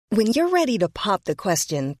When you're ready to pop the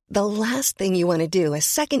question, the last thing you want to do is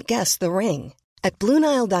second-guess the ring. At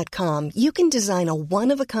BlueNile.com, you can design a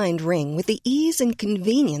one-of-a-kind ring with the ease and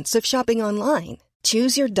convenience of shopping online.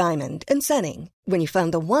 Choose your diamond and setting. When you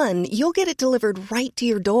find the one, you'll get it delivered right to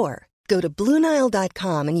your door. Go to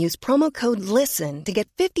BlueNile.com and use promo code LISTEN to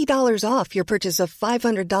get $50 off your purchase of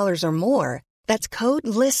 $500 or more. That's code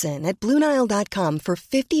LISTEN at BlueNile.com for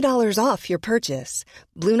 $50 off your purchase.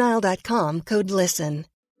 BlueNile.com, code LISTEN.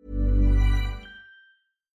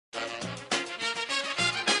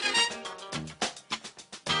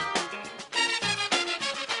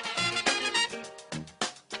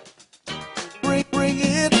 Bring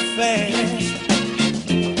it fast.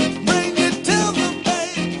 Bring it to the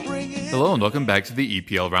bank. Bring it. Hello and welcome back to the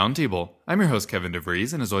EPL Roundtable. I'm your host Kevin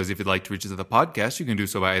DeVries, and as always, if you'd like to reach us at the podcast, you can do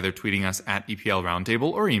so by either tweeting us at EPL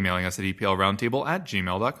Roundtable or emailing us at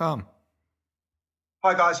eplroundtable@gmail.com.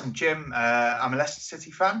 Hi guys, I'm Jim. I'm a Leicester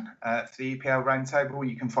City fan for the EPL Roundtable.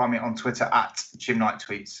 You can find me on Twitter at Jim Knight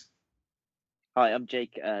Tweets. Hi, I'm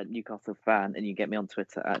Jake, Newcastle fan, and you can get me on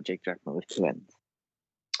Twitter at Jake Jackman with 2 N's.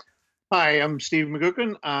 Hi, I'm Steve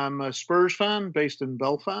McGuckin. I'm a Spurs fan based in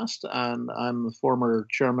Belfast, and I'm the former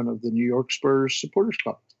chairman of the New York Spurs Supporters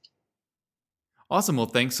Club. Awesome. Well,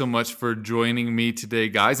 thanks so much for joining me today,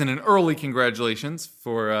 guys. And an early congratulations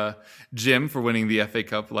for Jim for winning the FA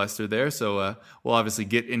Cup Leicester there. So we'll obviously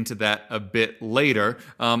get into that a bit later.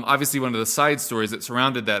 Obviously, one of the side stories that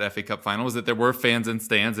surrounded that FA Cup final was that there were fans in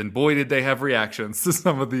stands, and boy, did they have reactions to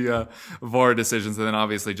some of the VAR decisions. And then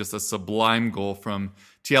obviously just a sublime goal from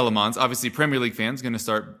Tielemans. Obviously, Premier League fans going to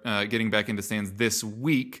start getting back into stands this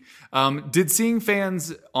week. Did seeing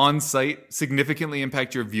fans on site significantly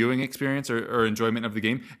impact your viewing experience or enjoyment of the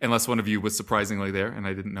game? Unless one of you was surprisingly there and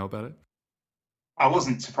I didn't know about it. I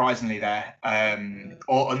wasn't surprisingly there,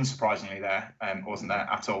 or unsurprisingly there. Wasn't there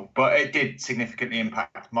at all. But it did significantly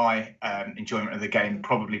impact my enjoyment of the game,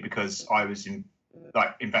 probably because I was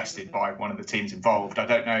invested by one of the teams involved. I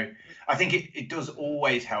don't know. I think it does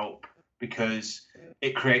always help because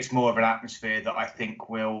it creates more of an atmosphere that I think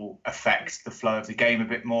will affect the flow of the game a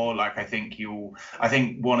bit more. I think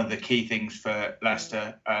one of the key things for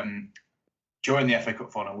Leicester during the FA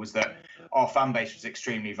Cup final was that our fan base was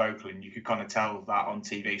extremely vocal, and you could kind of tell that on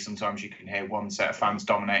TV. Sometimes you can hear one set of fans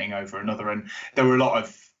dominating over another, and there were a lot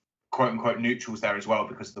of quote-unquote neutrals there as well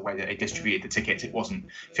because of the way that they distributed the tickets. It wasn't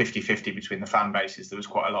 50-50 between the fan bases. There was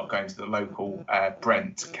quite a lot going to the local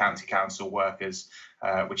Brent County Council workers,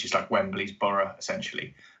 which is like Wembley's borough,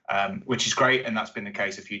 essentially, which is great, and that's been the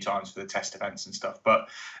case a few times for the test events and stuff. But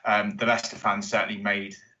the Leicester fans certainly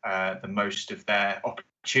made the most of their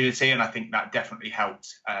opportunity, and I think that definitely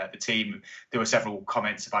helped the team. There were several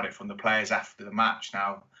comments about it from the players after the match.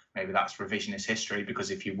 Now, maybe that's revisionist history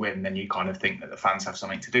because if you win, then you kind of think that the fans have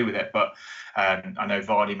something to do with it. But I know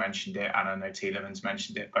Vardy mentioned it, and I know Tielemans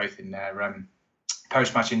mentioned it both in their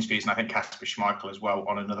post-match interviews, and I think Kasper Schmeichel as well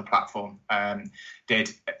on another platform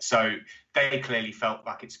did. So they clearly felt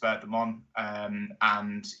like it spurred them on.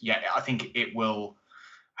 And yeah, I think it will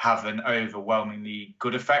have an overwhelmingly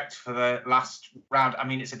good effect for the last round. I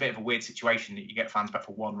mean, it's a bit of a weird situation that you get fans back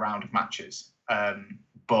for one round of matches,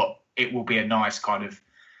 but it will be a nice kind of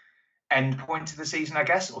end point to the season, I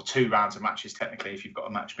guess, or 2 rounds of matches technically if you've got a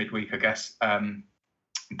match midweek, I guess.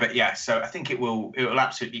 But yeah, so I think it will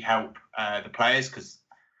absolutely help the players because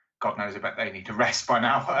God knows I bet they need to rest by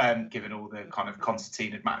now, given all the kind of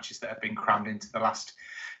concertinaed matches that have been crammed into the last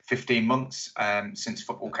 15 months since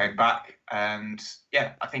football came back. And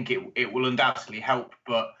yeah, I think it will undoubtedly help,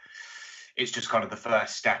 but it's just kind of the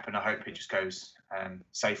first step, and I hope it just goes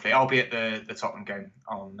safely. I'll be at the Tottenham game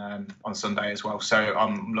on Sunday as well, so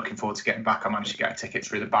I'm looking forward to getting back. I managed to get a ticket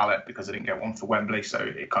through the ballot because I didn't get one for Wembley, so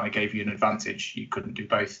it kind of gave you an advantage. You couldn't do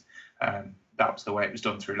both. That was the way it was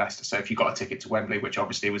done through Leicester. So if you got a ticket to Wembley, which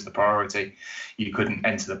obviously was the priority, you couldn't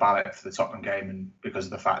enter the ballot for the Tottenham game, and because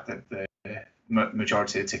of the fact that the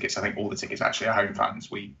majority of the tickets, I think all the tickets actually are home fans,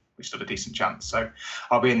 we stood a decent chance. So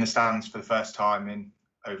I'll be in the stands for the first time in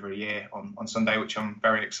over a year on Sunday, which I'm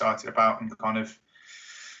very excited about, and kind of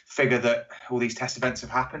figure that all these test events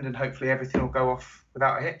have happened and hopefully everything will go off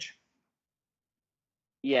without a hitch.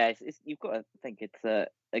 Yeah, you've got to think it's a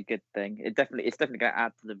good thing. It's definitely going to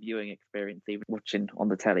add to the viewing experience, even watching on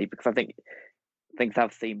the telly, because I think things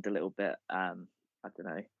have seemed a little bit, I don't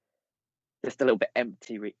know, just a little bit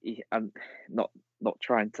empty. I'm not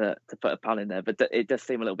trying to put a pun in there, but it does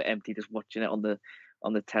seem a little bit empty just watching it on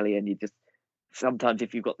the telly, and you just sometimes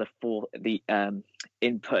if you've got the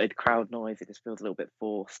inputted crowd noise, it just feels a little bit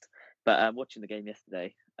forced. But watching the game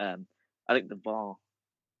yesterday, I think the VAR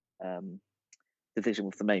decision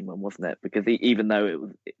was the main one, wasn't it? Because even though it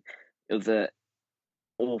was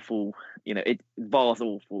awful. VAR's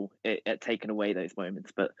awful at taking away those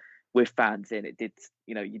moments, but with fans in, it did.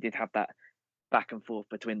 You did have that back and forth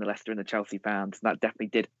between the Leicester and the Chelsea fans, and that definitely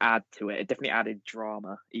did add to it. It definitely added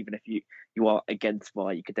drama. Even if you are against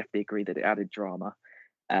VAR, you could definitely agree that it added drama.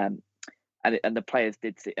 And the players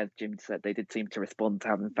did, as Jim said, they did seem to respond to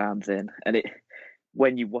having fans in. And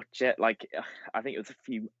when you watch it, like I think it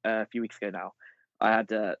was a few weeks ago now,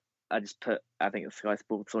 I just put, I think it was Sky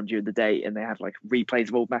Sports on during the day, and they had like replays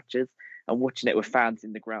of old matches, and watching it with fans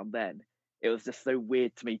in the ground then, it was just so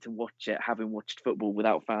weird to me to watch it, having watched football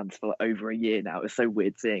without fans for like over a year now. It was so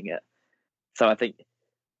weird seeing it. So I think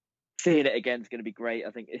seeing it again is going to be great. I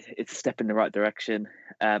think it's a step in the right direction.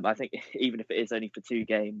 I think even if it is only for 2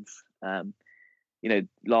 games,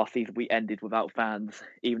 last season we ended without fans.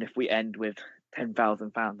 Even if we end with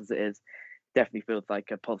 10,000 fans as it is, definitely feels like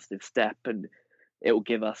a positive step, and it will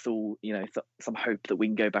give us all, some hope that we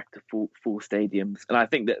can go back to full stadiums. And I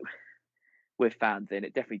think that with fans in,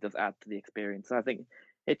 it definitely does add to the experience. And I think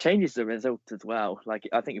it changes the result as well. Like,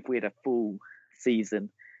 I think if we had a full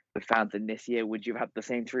season with fans in this year, would you have the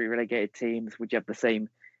same 3 relegated teams? Would you have the same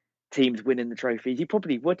teams winning the trophies? You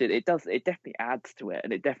probably wouldn't. It definitely adds to it,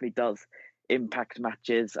 and it definitely does impact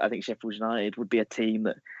matches. I think Sheffield United would be a team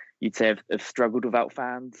that you'd say have struggled without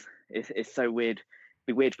fans. It's so weird. It'd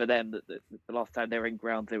be weird for them that the last time they were in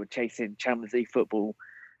grounds, they were chasing Champions League football,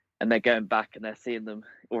 and they're going back and they're seeing them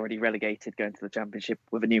already relegated, going to the Championship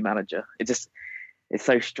with a new manager. It's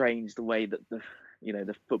so strange the way that the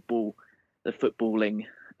footballing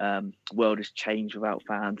world has changed without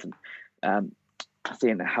fans, and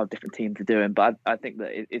seeing how different teams are doing. But I think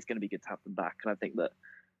that it's going to be good to have them back, and I think that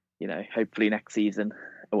hopefully next season,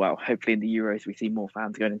 hopefully in the Euros we see more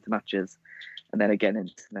fans going into matches, and then again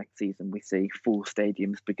into next season we see full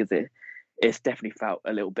stadiums, because it's definitely felt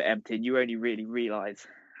a little bit empty, and you only really realise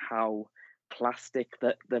how plastic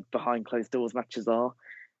that the behind closed doors matches are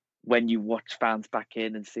when you watch fans back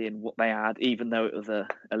in and seeing what they add. Even though it was a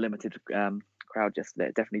limited crowd yesterday,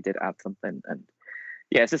 it definitely did add something. And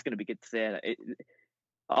yeah, it's just going to be good to see it.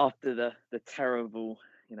 After the terrible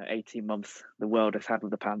 18 months the world has had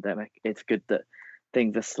with the pandemic, it's good that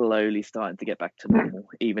things are slowly starting to get back to normal,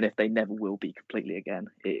 even if they never will be completely again.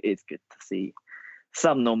 It's good to see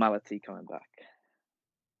some normality coming back.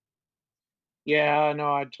 Yeah,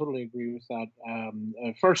 no, I totally agree with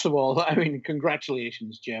that. First of all, I mean,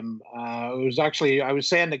 congratulations, Jim. I was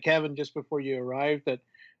saying to Kevin just before you arrived that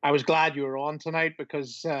I was glad you were on tonight,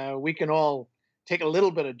 because we can all take a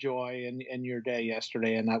little bit of joy in your day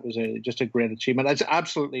yesterday, and that was just a great achievement. It's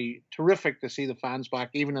absolutely terrific to see the fans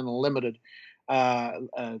back, even in a limited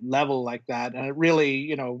level like that, and it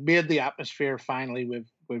really, made the atmosphere finally with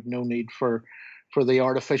no need for the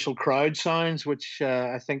artificial crowd sounds, which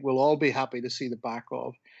I think we'll all be happy to see the back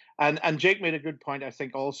of. And Jake made a good point, I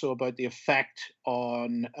think, also about the effect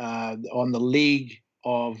on the league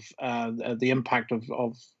of the impact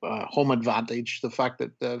of home advantage, the fact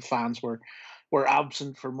that the fans were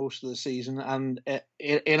absent for most of the season. And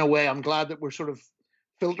in a way, I'm glad that we're sort of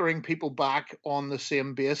filtering people back on the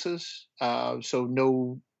same basis, so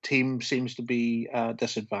no team seems to be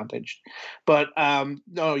disadvantaged. But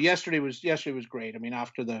no, yesterday was great. I mean,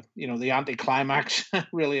 after the anticlimax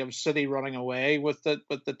really of City running away with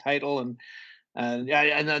the title, and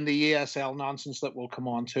then the ESL nonsense that we'll come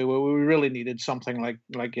on to, we really needed something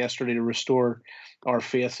like yesterday to restore our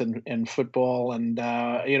faith in football. And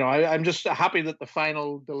I'm just happy that the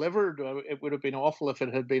final delivered. It would have been awful if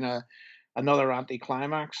it had been another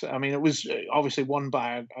anticlimax. I mean, it was obviously won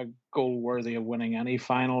by a goal worthy of winning any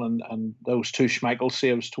final, and those 2 Schmeichel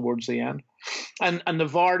saves towards the end. And the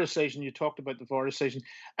VAR decision, you talked about the VAR decision,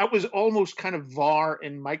 that was almost kind of VAR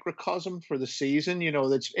in microcosm for the season.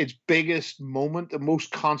 That's its biggest moment, the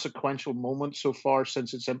most consequential moment so far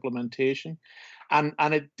since its implementation.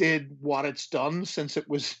 And it did what it's done since it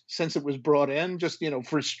was brought in. Just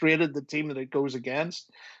frustrated the team that it goes against,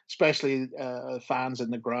 especially fans in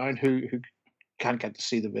the ground who can't get to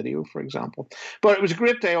see the video, for example. But it was a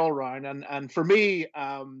great day all round, and for me,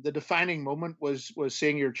 the defining moment was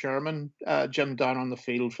seeing your chairman Jim down on the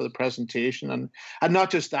field for the presentation, and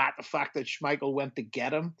not just that, the fact that Schmeichel went to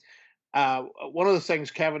get him. One of the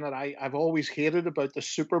things, Kevin, that I've always hated about the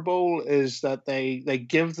Super Bowl is that they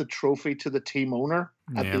give the trophy to the team owner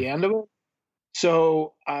at the end of it.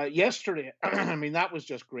 So yesterday, I mean, that was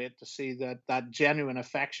just great to see that genuine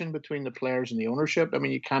affection between the players and the ownership. I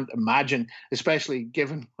mean, you can't imagine, especially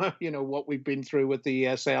given what we've been through with the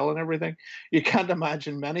ESL and everything, you can't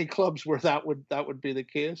imagine many clubs where that would be the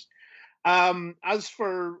case. As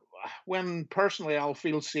for when personally I'll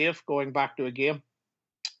feel safe going back to a game,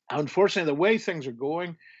 unfortunately, the way things are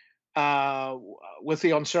going, with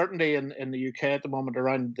the uncertainty in the UK at the moment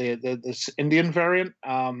around this Indian variant,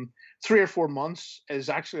 3 or 4 months is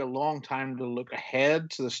actually a long time to look ahead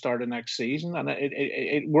to the start of next season, and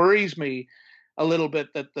it worries me a little bit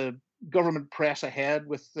that the government press ahead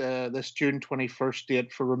with this June 21st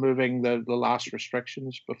date for removing the last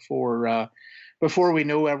restrictions before we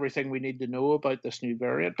know everything we need to know about this new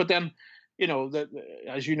variant. But then,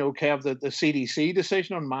 as you know, Kev, the CDC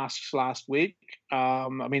decision on masks last week, I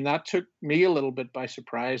mean, that took me a little bit by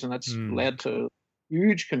surprise, and that's led to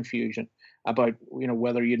huge confusion about,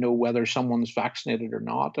 whether someone's vaccinated or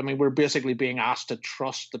not. I mean, we're basically being asked to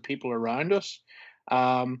trust the people around us.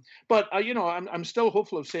 But I'm still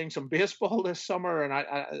hopeful of seeing some baseball this summer, and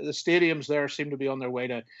the stadiums there seem to be on their way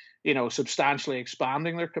to, substantially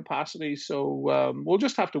expanding their capacity. So we'll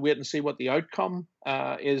just have to wait and see what the outcome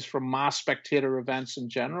is from mass spectator events in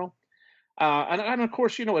general. And of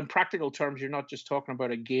course, in practical terms, you're not just talking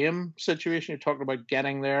about a game situation. You're talking about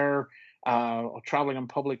getting there, traveling on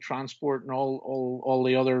public transport, and all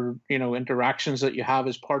the other interactions that you have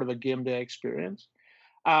as part of a game day experience.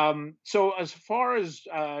 So as far as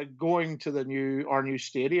going to our new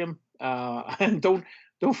stadium, and don't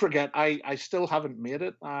forget, I still haven't made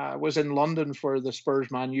it. I was in London for the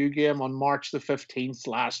Spurs Man U game on March the 15th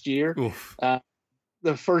last year,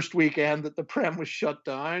 the first weekend that the Prem was shut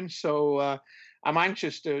down. So I'm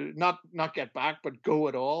anxious to not get back, but go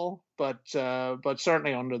at all. But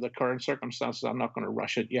certainly under the current circumstances, I'm not going to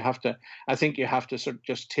rush it. I think you have to sort of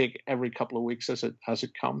just take every couple of weeks as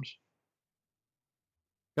it comes.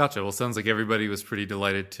 Gotcha. Well, sounds like everybody was pretty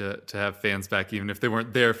delighted to have fans back, even if they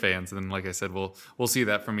weren't their fans. And then, like I said, we'll see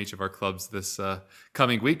that from each of our clubs this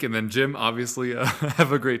coming week. And then, Jim, obviously,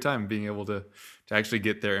 have a great time being able to actually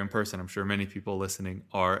get there in person. I'm sure many people listening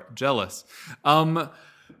are jealous.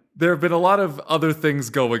 There have been a lot of other things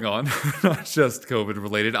going on, not just COVID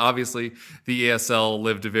related. Obviously, the ESL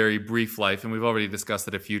lived a very brief life, and we've already discussed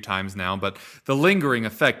it a few times now, but the lingering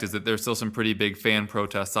effect is that there's still some pretty big fan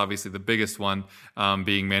protests. Obviously, the biggest one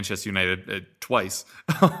being Manchester United twice.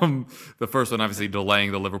 The first one obviously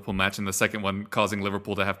delaying the Liverpool match, and the second one causing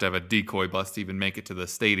Liverpool to have a decoy bus to even make it to the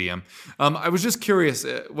stadium. I was just curious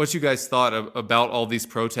what you guys thought about all these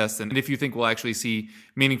protests, and if you think we'll actually see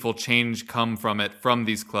meaningful change come from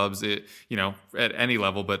these clubs, at any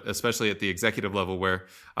level, but especially at the executive level, where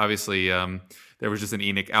obviously there was just an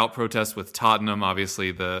ENIC out protest with Tottenham.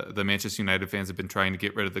 Obviously, the Manchester United fans have been trying to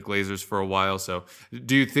get rid of the Glazers for a while. So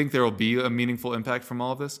do you think there will be a meaningful impact from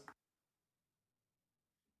all of this?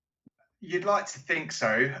 You'd like to think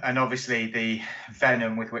so. And obviously the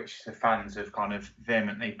venom with which the fans have kind of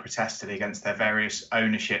vehemently protested against their various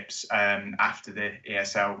ownerships after the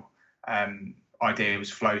ESL idea was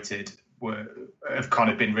floated have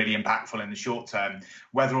kind of been really impactful in the short term.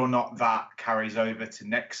 Whether or not that carries over to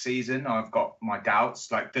next season, I've got my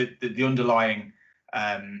doubts. Like the underlying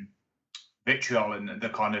vitriol and the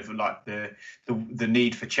kind of like the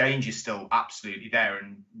need for change is still absolutely there,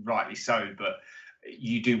 and rightly so. But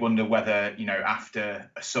you do wonder whether, after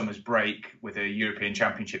a summer's break with a European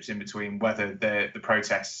Championships in between, whether the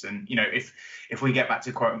protests and, if we get back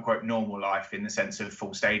to quote unquote normal life in the sense of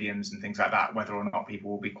full stadiums and things like that, whether or not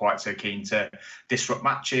people will be quite so keen to disrupt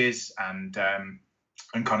matches and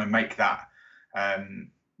kind of make that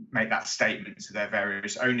statement to their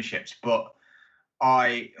various ownerships. But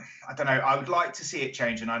I don't know. I would like to see it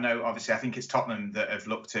change, and I know obviously I think it's Tottenham that have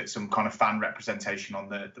looked at some kind of fan representation on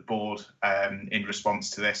the board in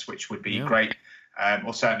response to this, which would be great,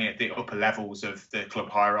 or certainly at the upper levels of the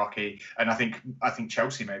club hierarchy. And I think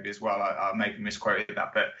Chelsea maybe as well. I maybe misquoted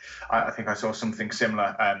that, but I think I saw something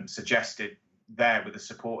similar suggested there with the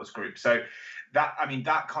supporters group. So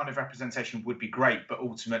that kind of representation would be great, but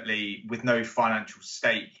ultimately with no financial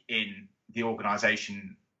stake in the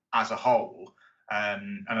organisation as a whole.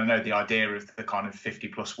 And I know the idea of the kind of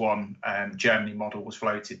 50+1 Germany model was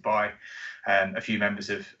floated by a few members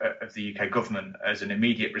of the UK government as an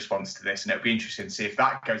immediate response to this. And it'll be interesting to see if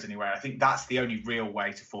that goes anywhere. I think that's the only real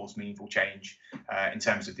way to force meaningful change in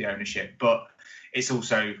terms of the ownership. But it's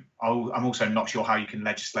also, I'm also not sure how you can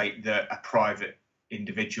legislate that a private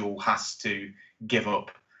individual has to give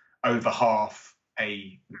up over half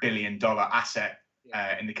 $1 billion asset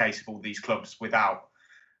in the case of all these clubs without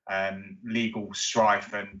legal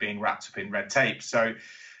strife and being wrapped up in red tape. So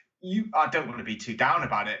I don't want to be too down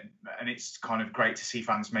about it, and it's kind of great to see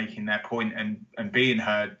fans making their point and being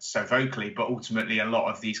heard so vocally, but ultimately a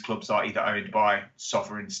lot of these clubs are either owned by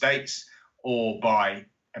sovereign states or by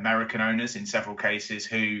American owners in several cases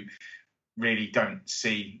who really don't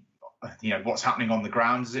see what's happening on the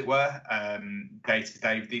ground, as it were, day to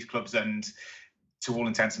day with these clubs. And to all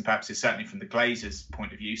intents and purposes, certainly from the Glazers'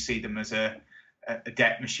 point of view, see them as a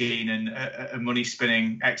debt machine and a money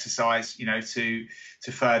spinning exercise, to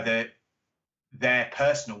further their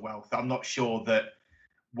personal wealth. I'm not sure that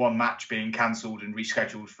one match being cancelled and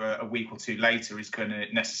rescheduled for a week or two later is going to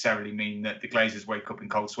necessarily mean that the Glazers wake up in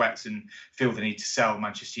cold sweats and feel the need to sell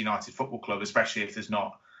Manchester United Football Club, especially if there's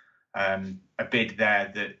not a bid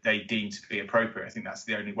there that they deem to be appropriate. I think that's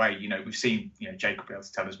the only way. We've seen, Jake will be able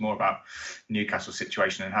to tell us more about Newcastle's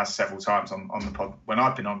situation and has several times on the pod when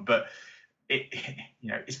I've been on, but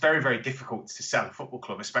it's very, very difficult to sell a football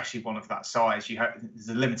club, especially one of that size. There's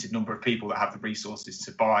a limited number of people that have the resources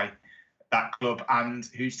to buy that club, and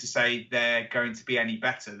who's to say they're going to be any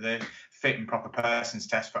better? The fit and proper persons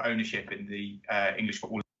test for ownership in the English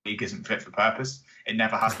Football League isn't fit for purpose. It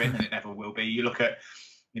never has been, and it never will be. You look at,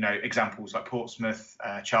 examples like Portsmouth,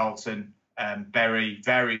 Charlton, Bury,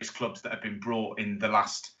 various clubs that have been brought in the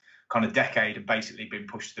last kind of decade and basically been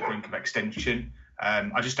pushed to the brink of extinction.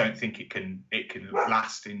 I just don't think it can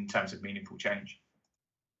last in terms of meaningful change.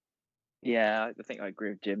 Yeah, I think I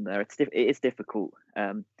agree with Jim there. It is difficult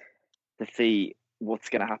to see what's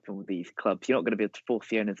going to happen with these clubs. You're not going to be able to force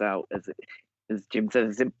the owners out, as Jim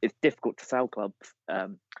says. It's difficult to sell clubs,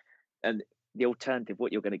 and the alternative,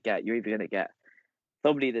 what you're going to get, you're either going to get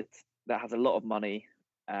somebody that has a lot of money,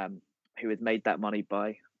 who has made that money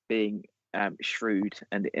by being shrewd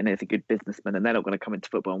and is a good businessman, and they're not going to come into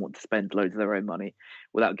football and want to spend loads of their own money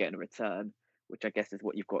without getting a return, which I guess is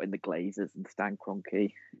what you've got in the Glazers and Stan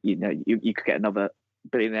Kroenke. You could get another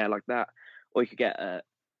billionaire like that, or you could get a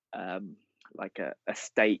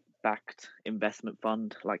state-backed investment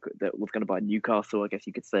fund like that was going to buy Newcastle. I guess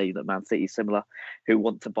you could say that Man City is similar, who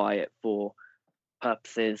want to buy it for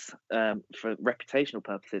purposes, for reputational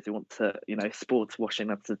purposes. Who want to, sports washing,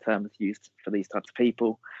 that's the term that's used for these types of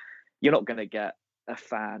people. You're not going to get a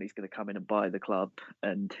fan who's going to come in and buy the club,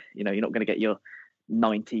 and you're not going to get your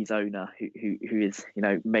 90s owner who is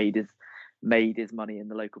made his money in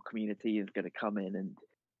the local community, is going to come in and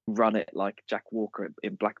run it like Jack Walker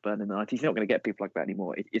in Blackburn in the 90s. You're not going to get people like that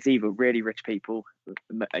anymore. It's either really rich people,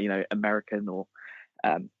 American or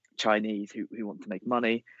Chinese who want to make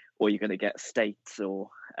money, or you're going to get states or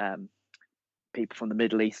people from the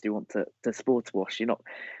Middle East who want to sports wash.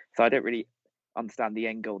 So I don't really understand the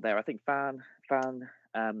end goal there. I think fan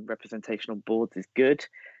representation on boards is good,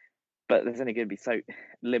 but there's only going to be so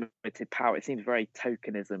limited power. It seems very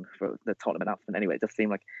tokenism for the Tottenham announcement anyway. It does seem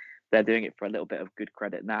like they're doing it for a little bit of good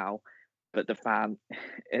credit now, but the fan,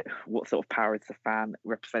 what sort of power is the fan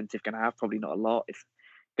representative going to have? Probably not a lot. It's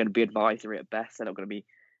going to be advisory at best. They're not going to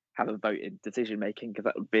have a vote in decision making, because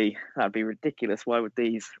that would be ridiculous. Why would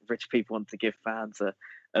these rich people want to give fans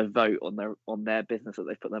a vote on their business that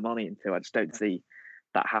they've put their money into? I just don't see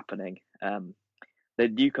that happening. The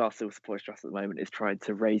Newcastle Supporters Trust at the moment is trying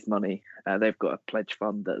to raise money. They've got a pledge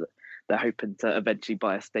fund that they're hoping to eventually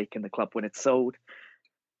buy a stake in the club when it's sold,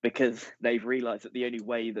 because they've realised that the only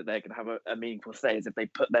way that they're going to have a meaningful say is if they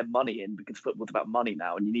put their money in, because football's about money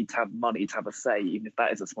now, and you need to have money to have a say, even if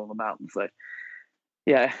that is a small amount. So,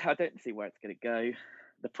 yeah, I don't see where it's going to go.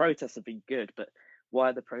 The protests have been good, but why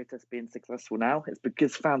are the protests being successful now? It's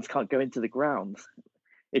because fans can't go into the grounds.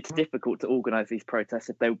 It's difficult to organise these protests.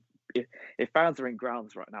 If fans are in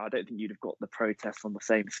grounds right now, I don't think you'd have got the protests on the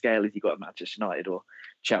same scale as you got at Manchester United or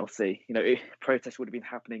Chelsea. Protests would have been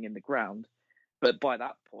happening in the ground, but by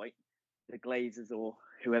that point, the Glazers or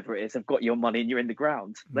whoever it is have got your money and you're in the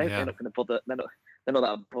ground. They're not going to bother. They're not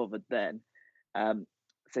that bothered then.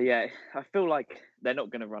 So yeah, I feel like they're not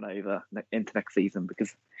going to run over into next season,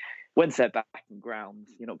 because once they're back in grounds,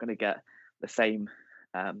 you're not going to get the same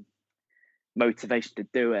motivation to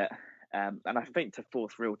do it. And I think to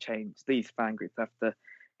force real change, these fan groups have to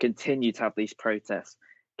continue to have these protests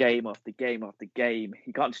game after game after game.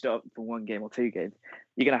 You can't just do it for one game or two games.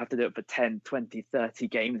 You're going to have to do it for 10, 20, 30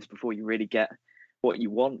 games before you really get what you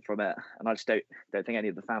want from it. And I just don't think any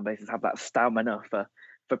of the fan bases have that stamina for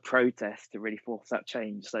protest to really force that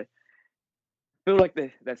change. So I feel like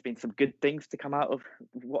there's been some good things to come out of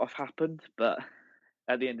what have happened, but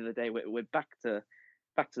at the end of the day, we're back to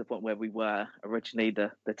the point where we were originally.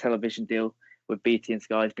 The television deal with BT and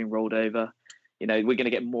Sky has been rolled over. We're going to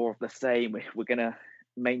get more of the same. We're going to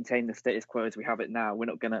maintain the status quo as we have it now. We're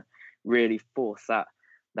not going to really force that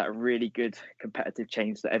really good competitive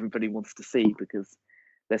change that everybody wants to see, because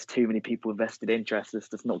there's too many people with vested interests. It's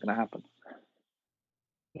just not going to happen.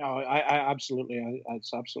 No, I absolutely,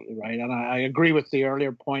 that's absolutely right, and I agree with the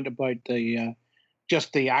earlier point about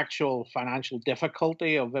just the actual financial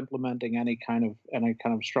difficulty of implementing any kind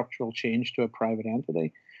of structural change to a private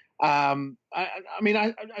entity. I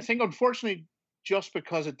think unfortunately just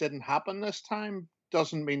because it didn't happen this time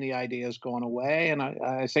doesn't mean the idea has gone away. And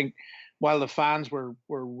I think while the fans were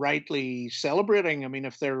rightly celebrating, I mean,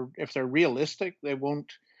 if they're realistic, they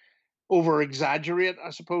won't over exaggerate, I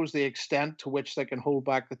suppose, the extent to which they can hold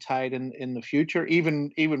back the tide in the future,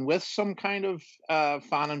 even with some kind of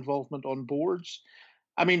fan involvement on boards.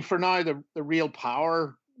 I mean, for now, the real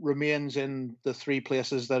power remains in the three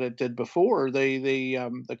places that it did before: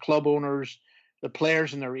 the club owners, the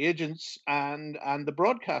players and their agents, and the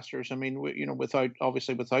broadcasters. I mean, without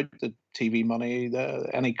the TV money,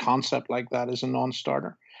 any concept like that is a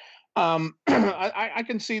non-starter. I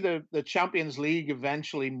can see the Champions League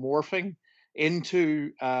eventually morphing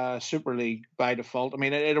into Super League by default. I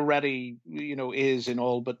mean, it already is in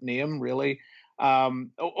all but name, really.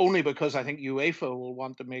 Only because I think UEFA will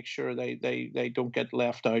want to make sure they don't get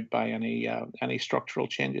left out by any structural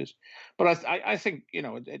changes. But I think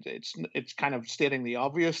it's kind of stating the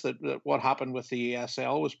obvious that what happened with the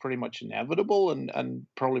ESL was pretty much inevitable, and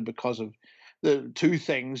probably because of the two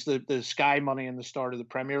things: the Sky money in the start of the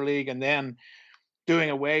Premier League, and then doing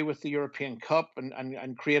away with the European Cup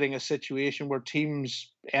and creating a situation where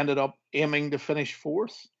teams ended up aiming to finish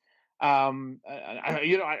fourth. I'm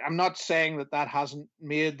not saying that hasn't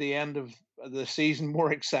made the end of the season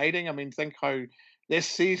more exciting. I mean, think how this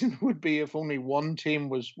season would be if only one team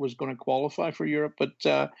was going to qualify for Europe. But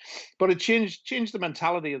it changed the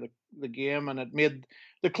mentality of the game, and it made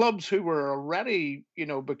the clubs who were already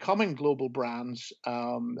becoming global brands.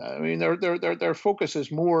 I mean, their focus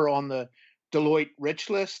is more on the Deloitte Rich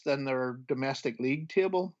List than their domestic league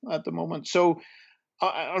table at the moment. So.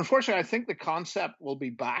 Unfortunately, I think the concept will be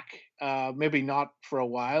back, maybe not for a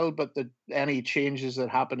while, but any changes that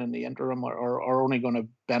happen in the interim are only going to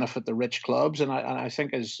benefit the rich clubs. And I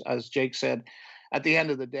think, as Jake said, at the end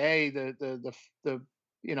of the day,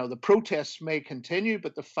 the protests may continue,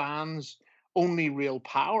 but the fans' only real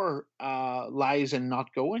power lies in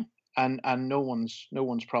not going, and no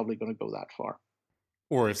one's probably going to go that far.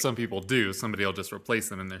 Or if some people do, somebody will just replace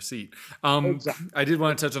them in their seat. Exactly. I did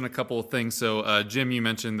want to touch on a couple of things. So, Jim, you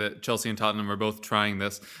mentioned that Chelsea and Tottenham are both trying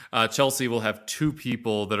this. Chelsea will have 2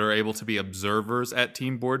 people that are able to be observers at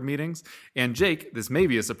team board meetings. And Jake, this may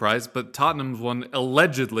be a surprise, but Tottenham's one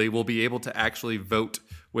allegedly will be able to actually vote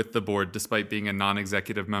with the board despite being a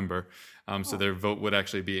non-executive member. So their vote would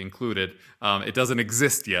actually be included. It doesn't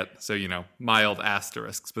exist yet, so, mild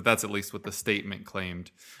asterisks, but that's at least what the statement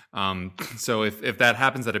claimed. So if that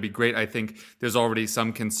happens, that'd be great. I think there's already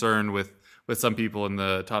some concern with some people in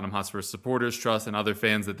the Tottenham Hotspur Supporters Trust and other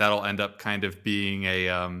fans that'll end up kind of being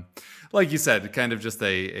a, like you said, kind of just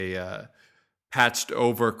a patched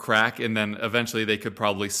over crack, and then eventually they could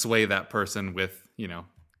probably sway that person with,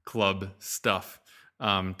 club stuff.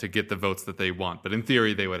 To get the votes that they want. But in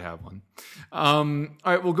theory, they would have one. All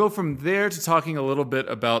right, we'll go from there to talking a little bit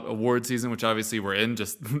about award season, which obviously we're in.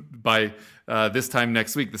 Just by this time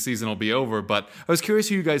next week, the season will be over. But I was curious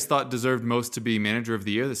who you guys thought deserved most to be Manager of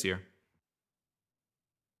the Year this year.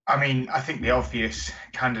 I mean, I think the obvious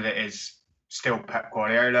candidate is still Pep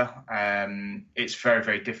Guardiola. It's very,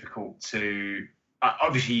 very difficult to...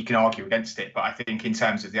 Obviously, you can argue against it, but I think in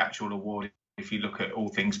terms of the actual award, if you look at all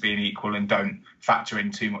things being equal and don't factor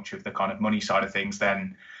in too much of the kind of money side of things,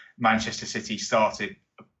 then Manchester City started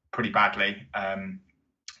pretty badly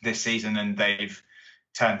this season, and they've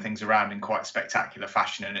turned things around in quite spectacular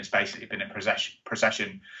fashion. And it's basically been a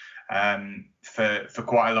procession for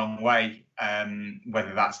quite a long way,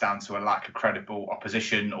 whether that's down to a lack of credible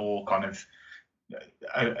opposition or kind of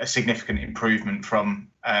a significant improvement from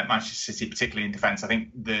Manchester City, particularly in defence. I think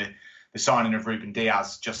the signing of Ruben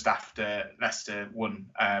Diaz just after Leicester won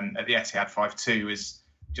at the Etihad 5-2 is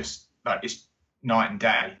just like, it's night and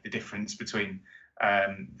day, the difference between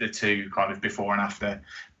the two kind of before and after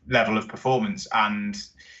level of performance. And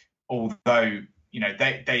although,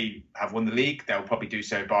 they have won the league, they'll probably do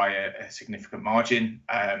so by a significant margin.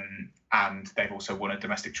 And they've also won a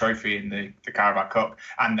domestic trophy in the Carabao Cup,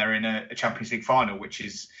 and they're in a Champions League final, which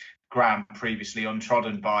is ground previously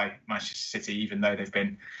untrodden by Manchester City, even though they've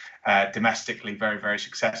been domestically very, very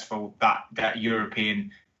successful. That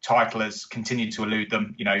European title has continued to elude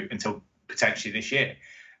them, until potentially this year.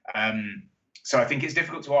 So I think it's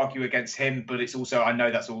difficult to argue against him, but it's also, I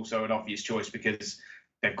know that's also an obvious choice because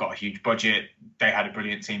they've got a huge budget. They had a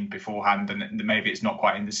brilliant team beforehand, and maybe it's not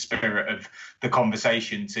quite in the spirit of the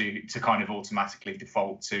conversation to kind of automatically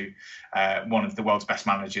default to one of the world's best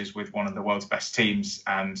managers with one of the world's best teams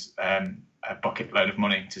and a bucket load of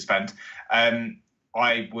money to spend.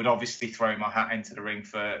 I would obviously throw my hat into the ring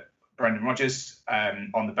for Brendan Rodgers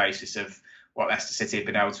on the basis of what Leicester City have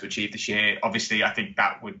been able to achieve this year. Obviously, I think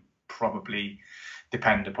that would probably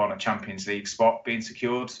depend upon a Champions League spot being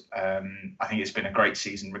secured. I think it's been a great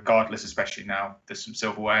season, regardless, especially now there's some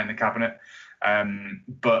silverware in the cabinet.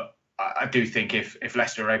 But I do think if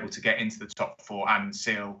Leicester are able to get into the top 4 and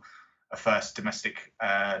seal a first domestic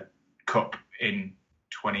cup in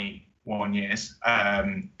 21 years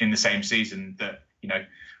in the same season, that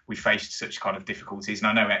we faced such kind of difficulties, and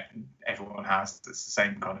I know everyone has. It's the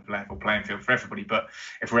same kind of level playing field for everybody. But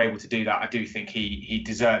if we're able to do that, I do think he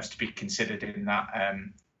deserves to be considered in that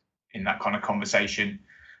kind of conversation.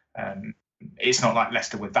 It's not like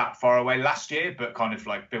Leicester were that far away last year, but kind of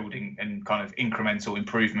like building and kind of incremental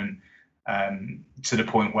improvement to the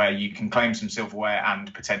point where you can claim some silverware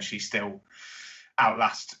and potentially still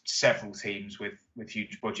outlast several teams with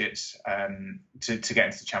huge budgets to get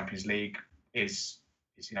into the Champions League is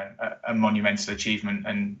a monumental achievement.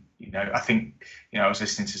 And I think I was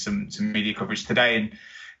listening to some media coverage today, and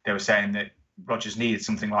they were saying that Rodgers needed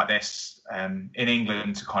something like this in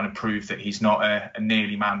England to kind of prove that he's not a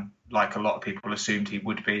nearly man like a lot of people assumed he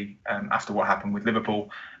would be after what happened with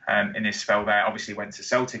Liverpool in his spell there. Obviously went to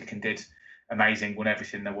Celtic and did amazing, won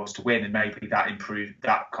everything there was to win, and maybe that improved.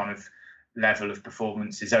 That kind of level of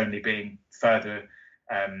performance is only being further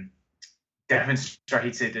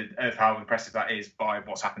demonstrated of how impressive that is by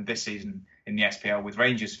what's happened this season in the SPL, with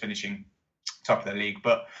Rangers finishing top of the league.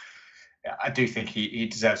 But I do think he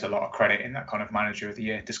deserves a lot of credit in that kind of manager of the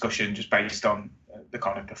year discussion, just based on the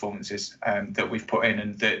kind of performances that we've put in,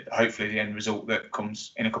 and hopefully the end result that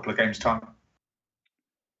comes in a couple of games' time.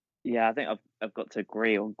 Yeah, I think I've got to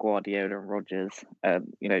agree on Guardiola and Rodgers.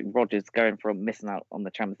 Rodgers going from missing out on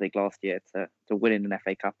the Champions League last year to winning an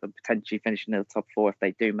FA Cup and potentially finishing in the top 4 if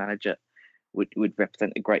they do manage it would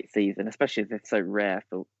represent a great season, especially if it's so rare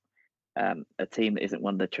for a team that isn't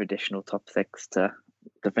one of the traditional top 6 to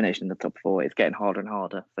finish in the top 4. It's getting harder and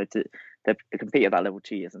harder. So to compete at that level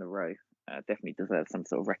 2 years in a row definitely deserves some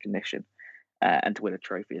sort of recognition, and to win a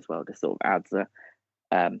trophy as well. Just sort of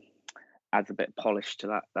adds a bit of polish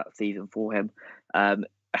to that season for him.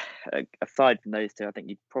 Aside from those two, I think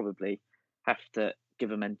you'd probably have to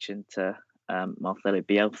give a mention to Marcelo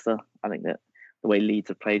Bielsa. I think that the way Leeds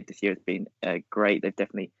have played this year has been great. They've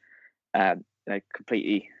definitely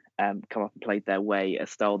completely come up and played their way, a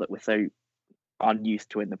style that we're so unused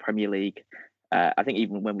to in the Premier League. I think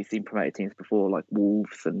even when we've seen promoted teams before, like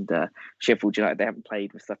Wolves and Sheffield United, they haven't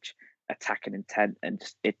played with such attack and intent, and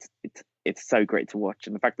just it's so great to watch.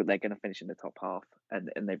 And the fact that they're going to finish in the top half, and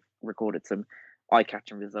they've recorded some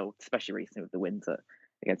eye-catching results, especially recently with the wins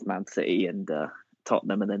against Man City and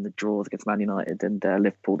Tottenham, and then the draws against Man United and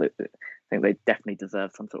Liverpool. I think they definitely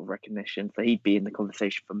deserve some sort of recognition. So he'd be in the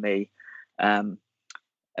conversation for me. And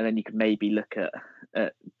then you could maybe look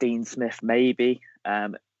at Dean Smith, maybe.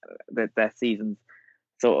 Their season's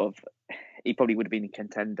sort of, he probably would have been a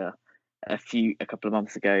contender a couple of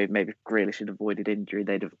months ago. Maybe Grealish had avoided injury,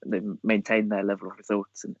 they'd maintained their level of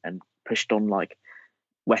results and pushed on like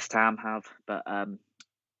West Ham have. But I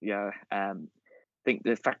think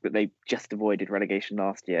the fact that they just avoided relegation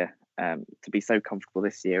last year, to be so comfortable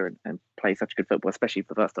this year and play such good football, especially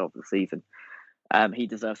for the first half of the season, he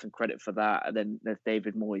deserves some credit for that. And then there's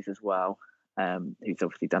David Moyes as well, who's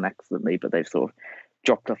obviously done excellently, but they've sort of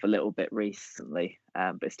dropped off a little bit recently.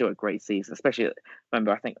 But it's still a great season, especially,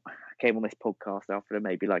 remember, I think I came on this podcast after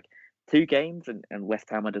maybe like 2 games, and West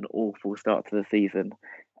Ham had an awful start to the season.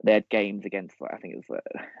 They had games against, I think it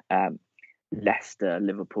was Leicester,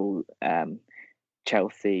 Liverpool,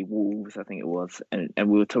 Chelsea, Wolves, I think it was, and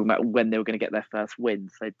we were talking about when they were going to get their first win.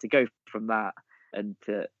 So to go from that and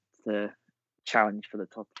to challenge for the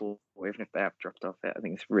top 4, even if they have dropped off it, I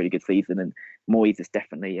think it's a really good season. And Moyes has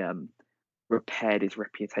definitely repaired his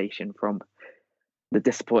reputation from the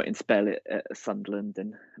disappointing spell at Sunderland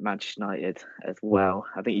and Manchester United as well.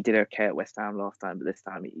 I think he did okay at West Ham last time, but this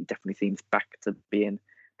time he definitely seems back to being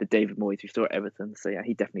the David Moyes we saw at Everton. So yeah,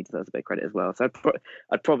 he definitely deserves a bit of credit as well. So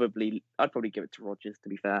I'd probably give it to Rodgers, to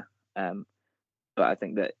be fair. But I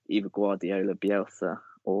think that either Guardiola, Bielsa,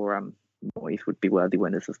 or Moyes would be worthy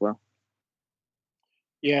winners as well.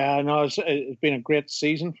 Yeah, no, it's been a great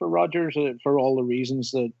season for Rodgers for all the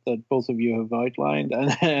reasons that both of you have outlined,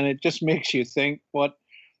 and it just makes you think what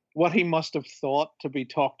he must have thought to be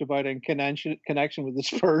talked about in connection with his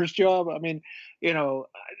Spurs job. I mean,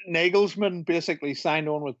 Nagelsmann basically signed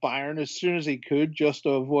on with Bayern as soon as he could, just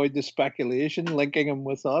to avoid the speculation linking him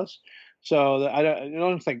with us. So I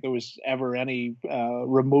don't think there was ever any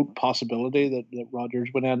remote possibility that Rodgers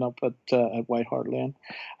would end up at White Hart Lane.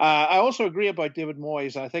 I also agree about David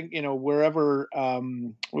Moyes. I think wherever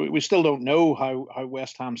we still don't know how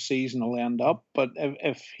West Ham's season will end up, but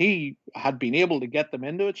if he had been able to get them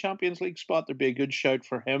into a Champions League spot, there'd be a good shout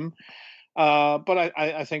for him. But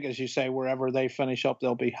I think, as you say, wherever they finish up,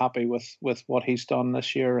 they'll be happy with what he's done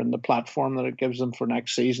this year and the platform that it gives them for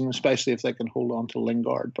next season, especially if they can hold on to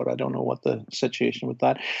Lingard. But I don't know what the situation with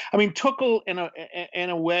that. I mean, Tuchel, in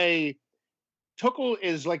a way, Tuchel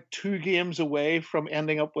is like 2 games away from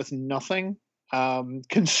ending up with nothing,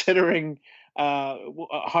 considering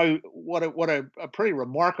what a pretty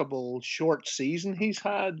remarkable short season he's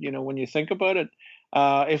had. When you think about it.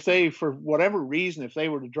 If they, for whatever reason, if they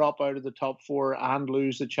were to drop out of the top 4 and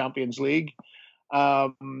lose the Champions League,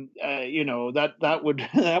 that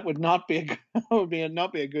would not be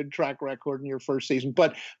not be a good track record in your first season.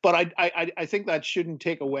 But I think that shouldn't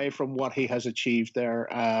take away from what he has achieved there.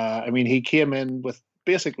 I mean, he came in with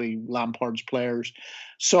basically Lampard's players,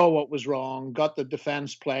 saw what was wrong, got the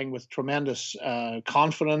defense playing with tremendous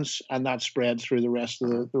confidence, and that spread through the rest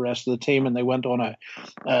of the team, and they went on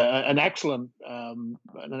an excellent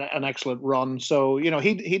run. So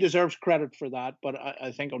he deserves credit for that, but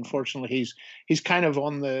I think unfortunately he's kind of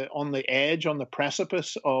on the edge, on the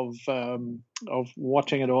precipice of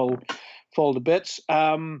watching it all fall to bits.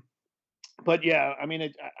 But yeah, I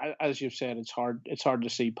mean, as you've said, it's hard to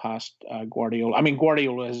see past Guardiola. I mean,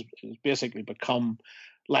 Guardiola has basically become,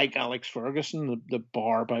 like Alex Ferguson, the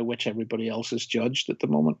bar by which everybody else is judged at the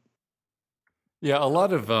moment. Yeah, a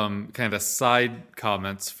lot of kind of side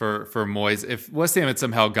comments for Moyes. If West Ham had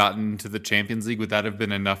somehow gotten to the Champions League, would that have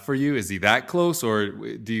been enough for you? Is he that close, or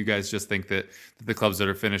do you guys just think that the clubs that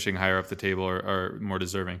are finishing higher up the table are more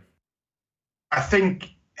deserving? I think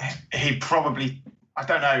he probably... I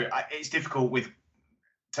don't know. It's difficult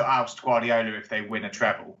to oust Guardiola if they win a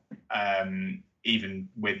treble, even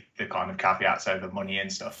with the kind of caveats over money and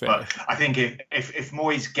stuff. Fair. But I think if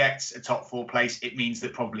Moyes gets a top 4 place, it means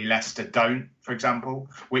that probably Leicester don't, for example,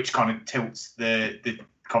 which kind of tilts the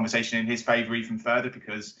conversation in his favour even further,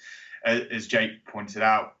 because as Jake pointed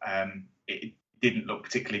out, it didn't look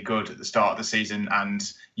particularly good at the start of the season,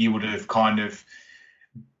 and you would have kind of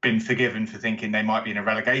been forgiven for thinking they might be in a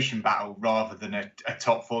relegation battle rather than a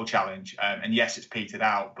top 4 challenge. And yes, it's petered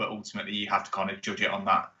out, but ultimately you have to kind of judge it on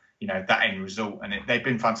that, that end result. And they've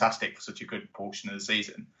been fantastic for such a good portion of the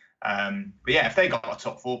season. But yeah, if they got a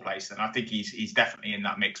top 4 place, then I think he's definitely in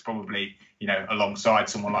that mix, probably, alongside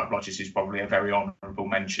someone like Rodgers, who's probably a very honourable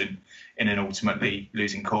mention in an ultimately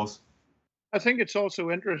losing cause. I think it's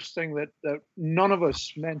also interesting that none of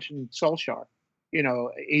us mentioned Solskjaer.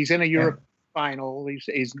 He's in a Europe final.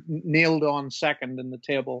 He's nailed on second in the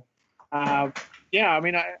table. I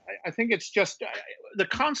mean, I think it's just the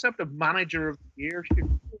concept of manager of the year should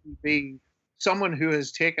really be someone who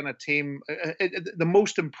has taken a team, the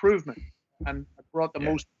most improvement, and brought the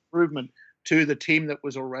most improvement to the team that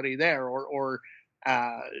was already there, or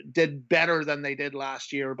did better than they did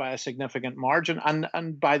last year by a significant margin.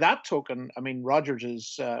 And by that token, I mean, Rodgers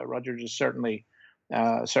is certainly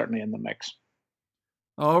in the mix.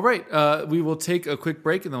 All right. We will take a quick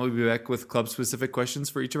break, and then we'll be back with club-specific questions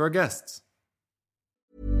for each of our guests.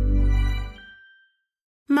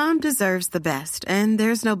 Mom deserves the best, and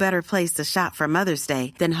there's no better place to shop for Mother's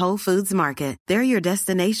Day than Whole Foods Market. They're your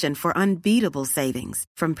destination for unbeatable savings,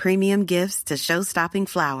 from premium gifts to show-stopping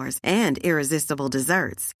flowers and irresistible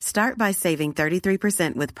desserts. Start by saving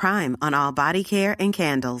 33% with Prime on all body care and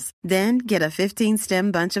candles. Then get a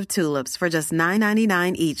 15-stem bunch of tulips for just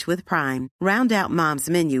 $9.99 each with Prime. Round out Mom's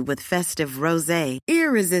menu with festive rosé,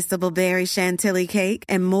 irresistible berry chantilly cake,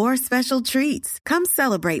 and more special treats. Come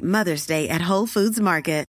celebrate Mother's Day at Whole Foods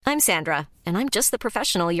Market. I'm Sandra, and I'm just the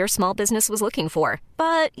professional your small business was looking for.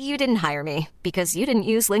 But you didn't hire me because you didn't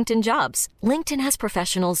use LinkedIn Jobs. LinkedIn has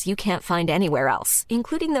professionals you can't find anywhere else,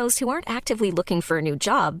 including those who aren't actively looking for a new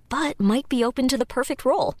job, but might be open to the perfect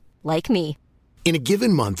role, like me. In a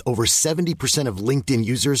given month, over 70% of LinkedIn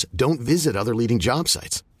users don't visit other leading job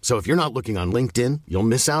sites. So if you're not looking on LinkedIn, you'll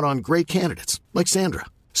miss out on great candidates, like Sandra.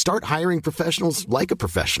 Start hiring professionals like a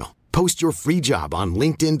professional. Post your free job on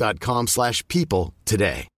linkedin.com/people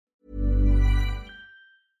today.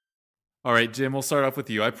 All right, Jim, we'll start off with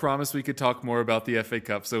you. I promised we could talk more about the FA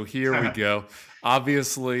Cup, so here we go.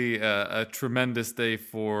 Obviously, a tremendous day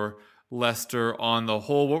for Leicester on the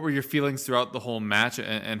whole. What were your feelings throughout the whole match,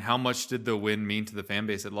 and how much did the win mean to the fan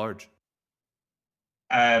base at large?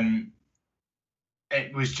 It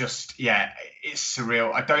was just, it's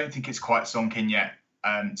surreal. I don't think it's quite sunk in yet.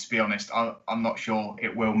 To be honest, I'm not sure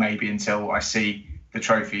it will, maybe until I see the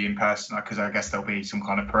trophy in person, because I guess there'll be some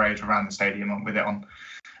kind of parade around the stadium with it on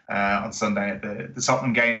Sunday at the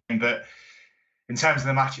Tottenham game. But in terms of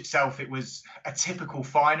the match itself, it was a typical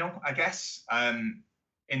final, I guess,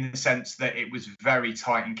 in the sense that it was very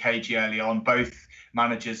tight and cagey early on. Both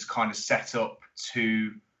managers kind of set up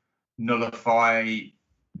to nullify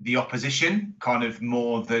the opposition kind of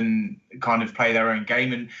more than kind of play their own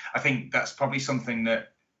game. And I think that's probably something that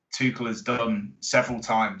Tuchel has done several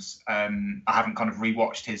times. I haven't kind of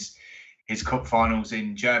rewatched his cup finals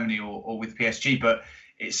in Germany or with PSG, but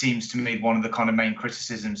it seems to me one of the kind of main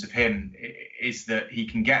criticisms of him is that he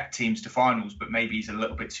can get teams to finals, but maybe he's a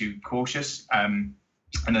little bit too cautious and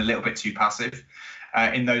a little bit too passive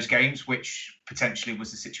in those games, which potentially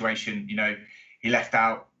was the situation. You know, he left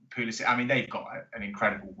out Pulisic. I mean, they've got an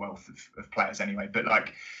incredible wealth of players anyway, but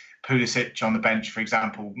like Pulisic on the bench, for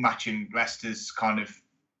example, matching Leicester's kind of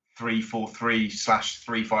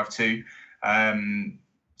 3-4-3/3-5-2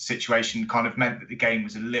 situation kind of meant that the game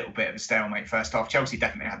was a little bit of a stalemate first half. Chelsea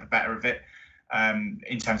definitely had the better of it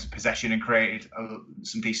in terms of possession and created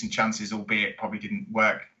some decent chances, albeit probably didn't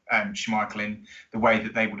work Schmeichel in the way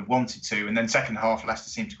that they would have wanted to. And then second half, Leicester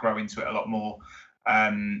seemed to grow into it a lot more.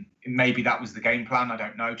 Maybe that was the game plan. I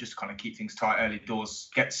don't know. Just kind of keep things tight early doors,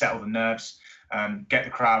 settle the nerves, get the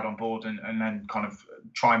crowd on board, and then kind of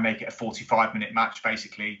try and make it a 45-minute match,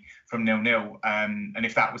 basically from 0-0. And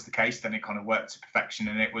if that was the case, then it kind of worked to perfection.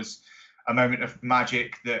 And it was a moment of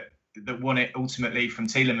magic that won it ultimately from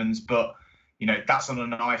Tielemans. But you know, that's on a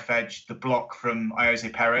knife edge. The block from Jose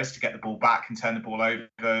Perez to get the ball back and turn the ball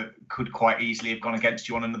over could quite easily have gone against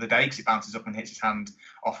you on another day, because it bounces up and hits his hand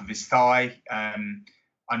off of his thigh. I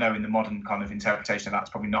know in the modern kind of interpretation of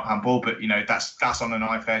that's probably not handball, but you know, that's on a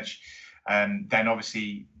knife edge. Then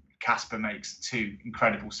obviously Kasper makes two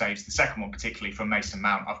incredible saves. The second one particularly from Mason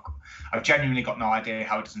Mount. I've genuinely got no idea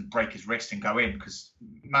how it doesn't break his wrist and go in, because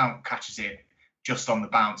Mount catches it just on the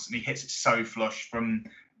bounce and he hits it so flush from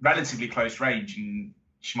relatively close range, and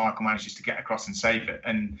Schmeichel manages to get across and save it.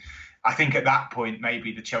 And I think at that point,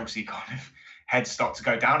 maybe the Chelsea kind of heads start to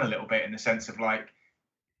go down a little bit, in the sense of like,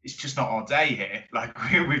 it's just not our day here. Like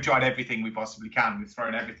we've tried everything we possibly can. We've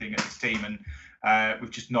thrown everything at this team, and we've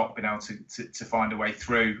just not been able to find a way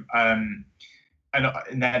through. And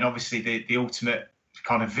then obviously the ultimate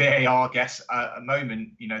kind of VAR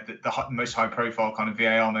moment, you know, the most high profile kind of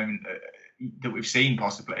VAR moment that we've seen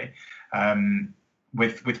possibly,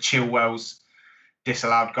 with Chilwell's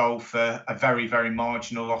disallowed goal for a very, very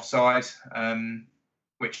marginal offside,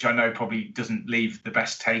 which I know probably doesn't leave the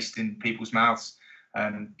best taste in people's mouths,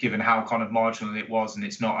 given how kind of marginal it was, and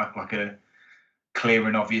it's not like a clear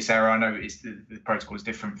and obvious error. I know the protocol is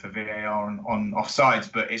different for VAR on offsides,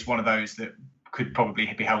 but it's one of those that could probably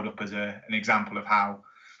be held up as an example of how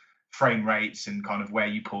frame rates and kind of where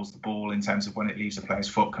you pause the ball in terms of when it leaves a player's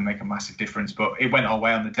foot can make a massive difference. But it went our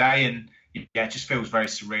way on the day, and yeah, it just feels very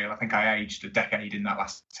surreal. I think I aged a decade in that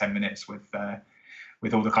last 10 minutes with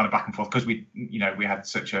all the kind of back and forth, because we had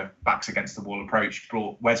such a backs against the wall approach.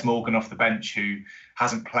 Brought Wes Morgan off the bench, who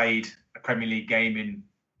hasn't played a Premier League game in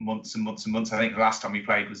months and months and months. I think the last time he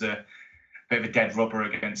played was a bit of a dead rubber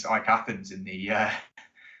against AEK Athens in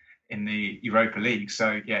the Europa League.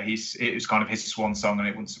 So yeah, it was kind of his swan song, and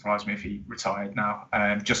it wouldn't surprise me if he retired now.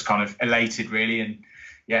 Just kind of elated really, and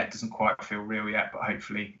yeah, it doesn't quite feel real yet, but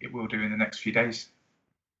hopefully it will do in the next few days.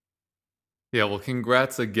 Yeah, well,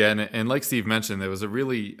 congrats again. And like Steve mentioned, there was a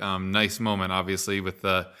really nice moment, obviously, with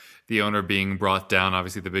the owner being brought down,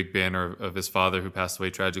 obviously the big banner of his father, who passed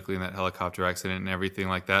away tragically in that helicopter accident and everything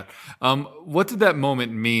like that. What did that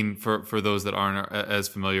moment mean for those that aren't as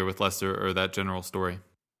familiar with Leicester or that general story?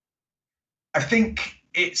 I think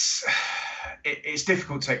it's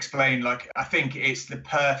difficult to explain. Like, I think it's the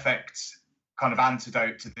perfect kind of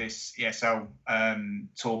antidote to this ESL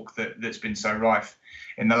talk that's been so rife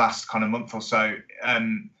in the last kind of month or so.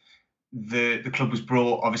 The club was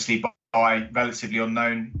brought obviously by relatively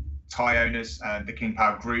unknown Thai owners, the King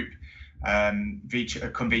Power Group. Kun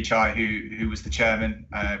Vichai, who was the chairman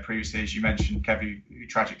previously, as you mentioned, Kev, who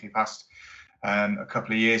tragically passed a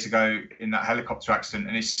couple of years ago in that helicopter accident,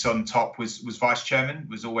 and his son Top was vice chairman,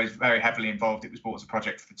 was always very heavily involved. It was brought as a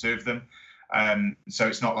project for the two of them. So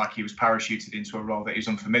it's not like he was parachuted into a role that he was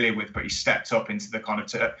unfamiliar with, but he stepped up into the kind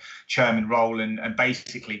of chairman role and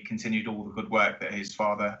basically continued all the good work that his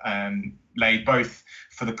father laid, both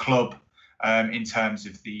for the club in terms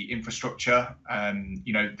of the infrastructure.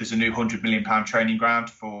 There's a new £100 million training ground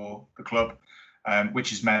for the club, which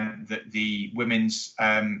has meant that the women's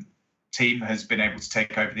team has been able to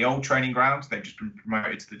take over the old training ground. They've just been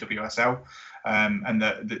promoted to the WSL, and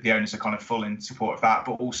the owners are kind of full in support of that.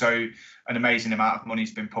 But also an amazing amount of money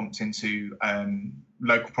has been pumped into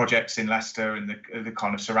local projects in Leicester and the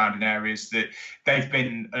kind of surrounding areas. That they've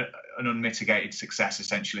been an unmitigated success,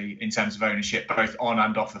 essentially, in terms of ownership, both on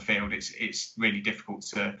and off the field. It's really difficult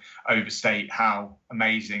to overstate how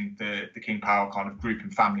amazing the King Power kind of group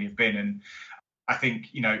and family have been. And I think,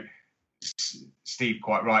 Steve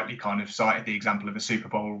quite rightly kind of cited the example of a Super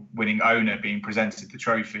Bowl winning owner being presented the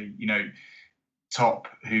trophy. You know, Top,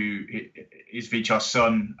 who is Vichar's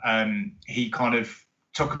son, he kind of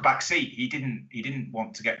took a back seat. He didn't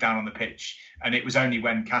want to get down on the pitch, and it was only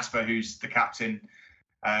when Casper, who's the captain,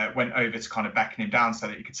 went over to kind of beckon him down so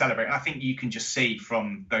that he could celebrate. And I think you can just see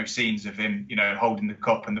from those scenes of him, you know, holding the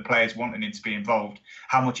cup and the players wanting him to be involved,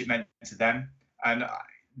 how much it meant to them. And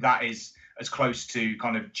that is as close to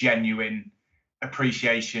kind of genuine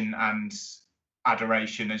appreciation and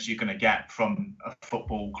adoration as you're going to get from a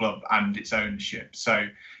football club and its ownership. So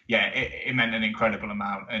yeah, it meant an incredible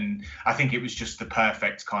amount, and I think it was just the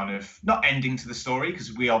perfect kind of, not ending to the story,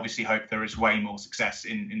 because we obviously hope there is way more success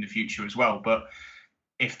in the future as well, but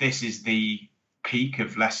if this is the peak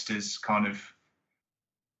of Leicester's kind of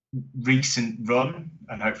recent run,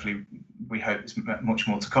 and hopefully we hope there's much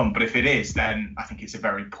more to come, but if it is, then I think it's a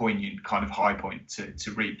very poignant kind of high point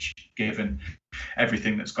to reach, given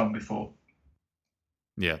everything that's gone before.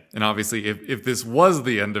 Yeah, and obviously, if this was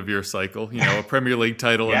the end of your cycle, you know, a Premier League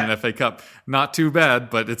title and an FA Cup, not too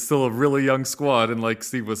bad, but it's still a really young squad, and like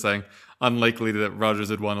Steve was saying, unlikely that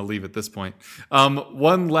Rodgers would want to leave at this point.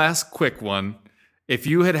 One last quick one. If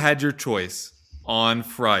you had your choice on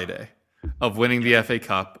Friday of winning the FA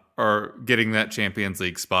Cup or getting that Champions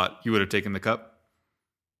League spot, you would have taken the cup?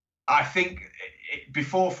 I think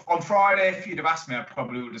before, on Friday, if you'd have asked me, I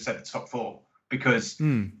probably would have said the top four, because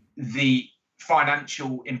the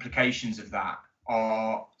financial implications of that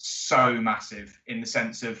are so massive, in the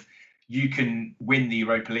sense of you can win the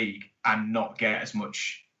Europa League and not get as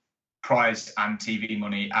much prize and TV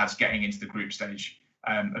money as getting into the group stage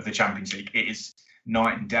of the Champions League. It is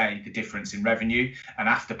night and day, the difference in revenue. And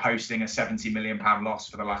after posting a £70 million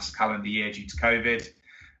loss for the last calendar year due to COVID,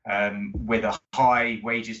 with a high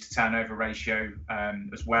wages to turnover ratio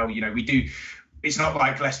as well, you know, it's not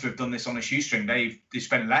like Leicester have done this on a shoestring. They've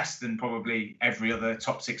spent less than probably every other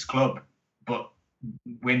top six club, but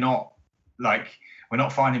we're not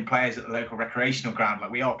finding players at the local recreational ground. Like,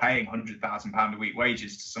 we are paying £100,000 a week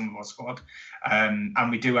wages to some of our squad, and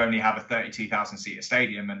we do only have a 32,000 seater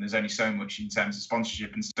stadium, and there's only so much in terms of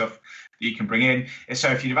sponsorship and stuff that you can bring in. So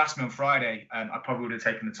if you'd have asked me on Friday, I probably would have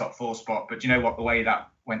taken the top four spot. But you know what? The way that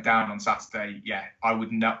went down on Saturday, yeah, I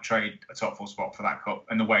would not trade a top four spot for that cup,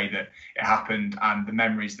 and the way that it happened and the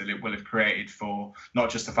memories that it will have created for not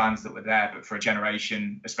just the fans that were there, but for a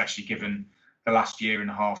generation, especially given the last year and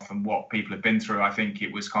a half and what people have been through. I think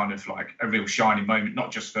it was kind of like a real shining moment,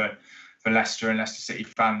 not just for Leicester and Leicester City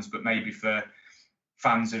fans, but maybe for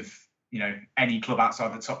fans of, you know, any club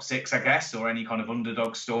outside the top six, I guess, or any kind of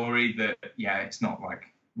underdog story. That, yeah, it's not like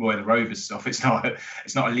Roy the Rovers stuff. It's not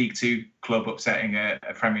a League Two club upsetting a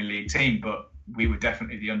Premier League team, but we were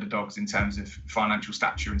definitely the underdogs in terms of financial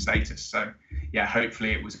stature and status. So yeah,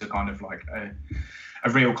 hopefully it was a kind of like a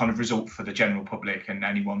real kind of result for the general public and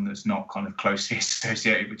anyone that's not kind of closely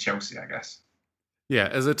associated with Chelsea, I guess. Yeah,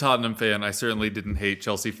 as a Tottenham fan, I certainly didn't hate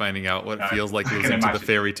Chelsea finding out what it feels like losing to the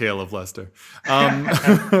fairy tale of Leicester.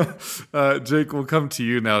 Jake, we'll come to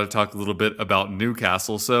you now to talk a little bit about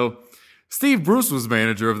Newcastle. So Steve Bruce was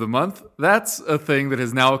manager of the month. That's a thing that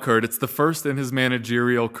has now occurred. It's the first in his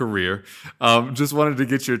managerial career. Just wanted to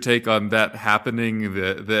get your take on that happening,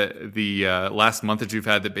 the last month that you've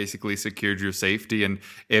had that basically secured your safety, and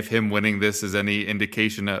if him winning this is any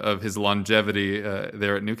indication of his longevity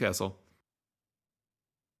there at Newcastle.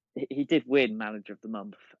 He did win manager of the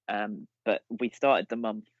month, but we started the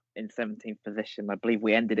month in 17th position. I believe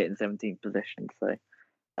we ended it in 17th position. So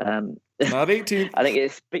not 18th. I think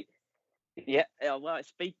it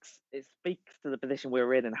speaks to the position we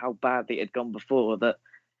were in and how badly it had gone before. That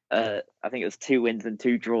I think it was 2 wins and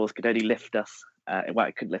 2 draws could only lift us.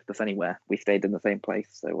 It could lift us anywhere. We stayed in the same place.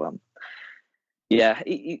 So yeah,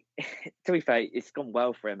 to be fair, it's gone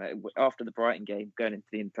well for him. After the Brighton game, going into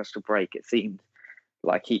the international break, it seemed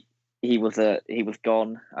like he was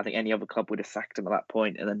gone. I think any other club would have sacked him at that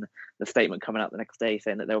point. And then the statement coming out the next day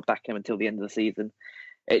saying that they will back him until the end of the season.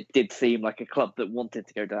 It did seem like a club that wanted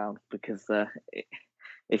to go down, because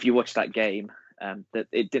if you watch that game, that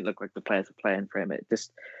it didn't look like the players were playing for him. It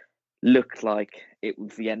just looked like it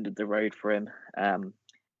was the end of the road for him.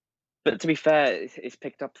 But to be fair, it's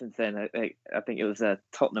picked up since then. I think it was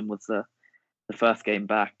Tottenham was the first game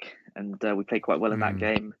back, and we played quite well in that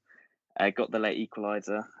game. Got the late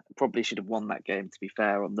equaliser. Probably should have won that game, to be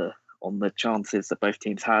fair, on the chances that both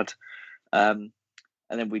teams had. And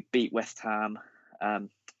then we beat West Ham. I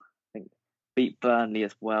think beat Burnley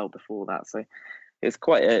as well before that. So it was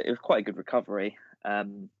quite a good recovery.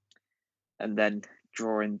 And then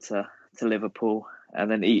drawing to Liverpool. And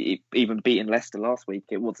then he even beating Leicester last week.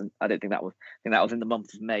 It wasn't. I don't think that was. I think that was in the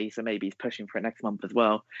month of May. So maybe he's pushing for it next month as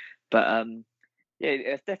well. But yeah,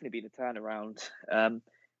 it's definitely been a turnaround.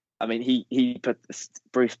 I mean,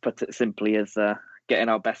 Bruce put it simply as getting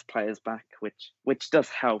our best players back, which does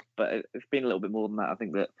help. But it's been a little bit more than that. I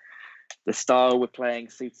think that the style we're playing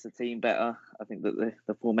suits the team better. I think that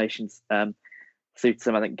the formations suits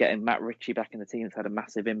them. I think getting Matt Ritchie back in the team has had a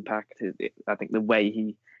massive impact. I think the way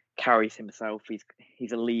he carries himself,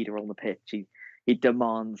 he's a leader on the pitch. He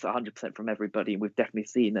demands 100% from everybody, and we've definitely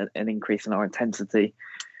seen an increase in our intensity,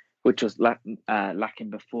 which was lacking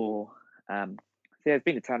before. So yeah, it's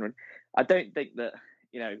been a turnaround. I don't think that,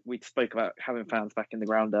 we spoke about having fans back in the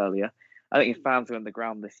ground earlier. I think if fans were on the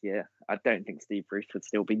ground this year, I don't think Steve Bruce would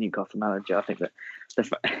still be Newcastle manager. I think that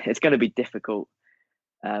it's going to be difficult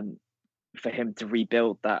for him to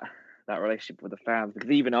rebuild that relationship with the fans,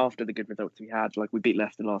 because even after the good results we had, like we beat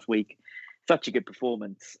Leicester last week, such a good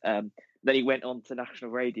performance. Then he went on to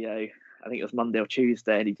national radio, I think it was Monday or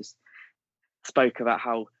Tuesday, and he just spoke about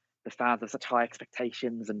how the fans have such high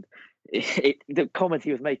expectations, and the comment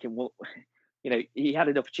he was making, he had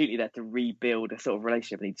an opportunity there to rebuild a sort of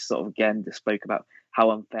relationship, and he just sort of again just spoke about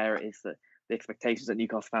how unfair it is that the expectations that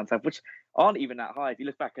Newcastle fans have, which aren't even that high. If you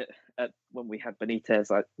look back at when we had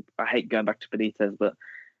Benitez, I hate going back to Benitez, but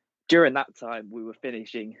during that time we were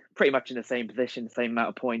finishing pretty much in the same position, same amount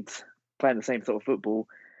of points, playing the same sort of football.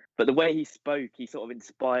 But the way he spoke, he sort of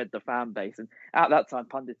inspired the fan base. And at that time,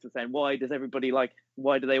 pundits were saying, why do they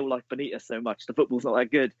all like Benitez so much? The football's not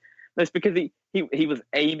that good. No, it's because he was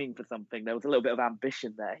aiming for something. There was a little bit of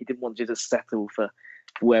ambition there. He didn't want to just settle for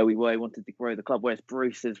where we were. He wanted to grow the club. Whereas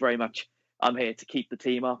Bruce is very much, I'm here to keep the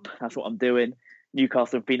team up. That's what I'm doing.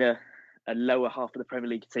 Newcastle have been a lower half of the Premier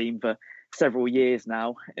League team for several years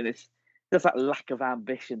now. And it's just that lack of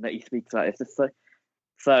ambition that he speaks about. It's just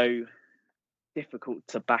so difficult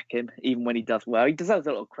to back him, even when he does well. He deserves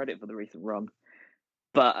a lot of credit for the recent run.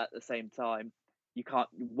 But at the same time,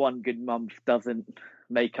 one good month doesn't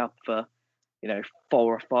make up for, 4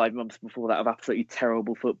 or 5 months before that of absolutely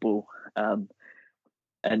terrible football.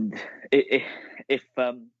 And if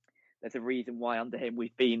there's a reason why under him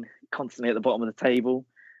we've been constantly at the bottom of the table,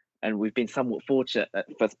 and we've been somewhat fortunate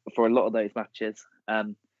for a lot of those matches,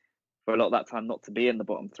 for a lot of that time not to be in the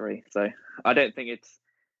bottom three. So I don't think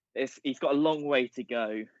he's got a long way to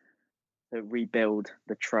go to rebuild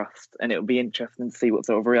the trust, and it'll be interesting to see what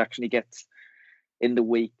sort of reaction he gets in the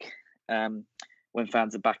week when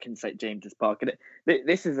fans are back in St James's Park. And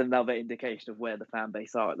this is another indication of where the fan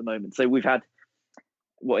base are at the moment. So we've had,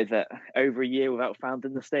 over a year without fans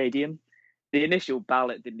in the stadium. The initial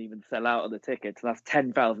ballot didn't even sell out of the tickets. That's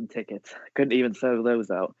 10,000 tickets. Couldn't even sell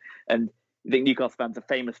those out. And I think Newcastle fans are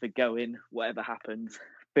famous for going, whatever happens,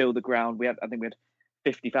 fill the ground. I think we had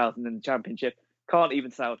 50,000 in the Championship. Can't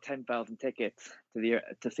even sell 10,000 tickets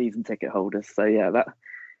to season ticket holders. So yeah, that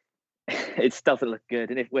it doesn't look good.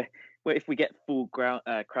 And if we get full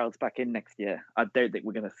crowds back in next year, I don't think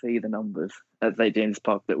we're going to see the numbers at St James's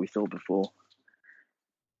Park that we saw before.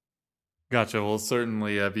 Gotcha. Well,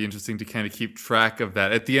 certainly be interesting to kind of keep track of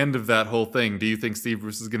that. At the end of that whole thing, do you think Steve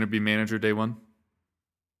Bruce is going to be manager day one?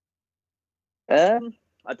 I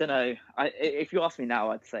don't know. If you ask me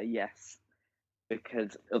now, I'd say yes,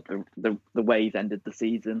 because of the way he's ended the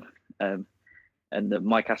season, and that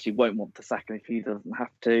Mike Ashley won't want to sack him if he doesn't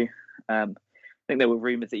have to. I think there were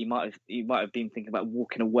rumours that he might have been thinking about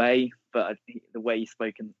walking away, but the way he's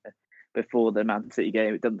spoken before the Man City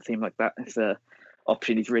game, it doesn't seem like that is a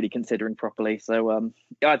option he's really considering properly. So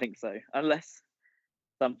I think so, unless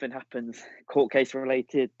something happens court case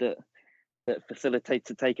related that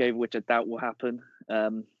facilitates a takeover, which I doubt will happen.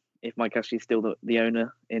 If Mike Ashley is still the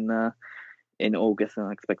owner in August, and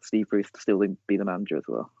I expect Steve Bruce to still be the manager as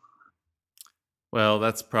well. Well,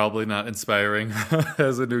 that's probably not inspiring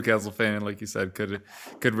as a Newcastle fan. Like you said,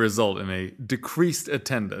 could result in a decreased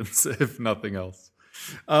attendance, if nothing else.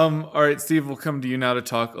 All right, Steve, we'll come to you now to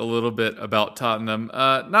talk a little bit about Tottenham.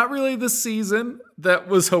 Not really the season that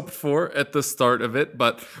was hoped for at the start of it,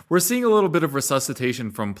 but we're seeing a little bit of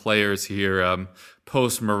resuscitation from players here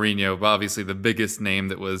post Mourinho. Obviously, the biggest name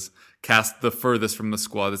that was cast the furthest from the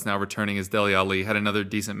squad that's now returning is Dele Alli. Had another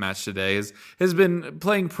decent match today. Has been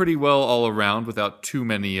playing pretty well all around without too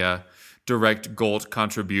many direct goal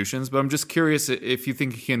contributions, but I'm just curious if you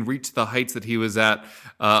think he can reach the heights that he was at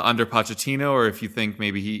under Pochettino, or if you think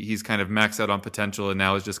maybe he's kind of maxed out on potential and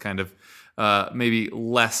now is just kind of maybe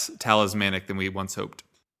less talismanic than we once hoped.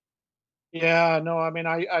 Yeah, no, I mean,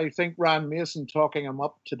 I think Ryan Mason talking him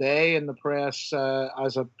up today in the press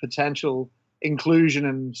as a potential inclusion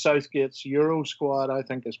in Southgate's Euro squad, I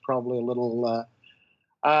think is probably a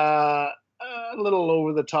a little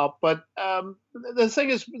over the top. But the thing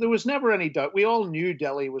is, there was never any doubt. We all knew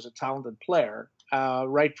Delhi was a talented player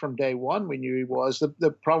right from day one. We knew he was.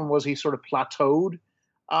 The problem was he sort of plateaued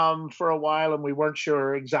for a while, and we weren't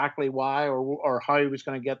sure exactly why or how he was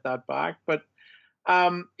going to get that back. But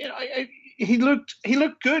he looked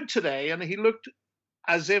good today, and he looked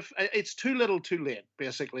as if it's too little, too late.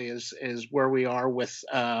 Basically, is where we are with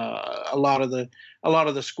a lot of the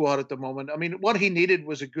squad at the moment. I mean, what he needed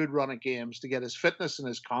was a good run of games to get his fitness and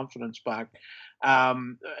his confidence back.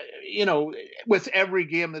 With every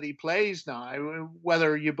game that he plays now,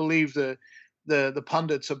 whether you believe the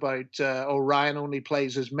pundits about Ryan only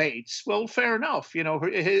plays his mates. Well, fair enough.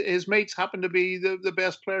 His mates happen to be the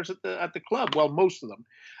best players at the club. Well, most of them.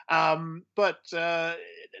 But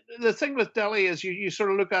the thing with Delhi is you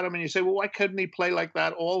sort of look at him and you say, well, why couldn't he play like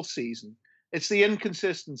that all season? It's the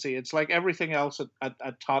inconsistency. It's like everything else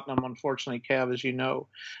at Tottenham, unfortunately, Kev, as you know.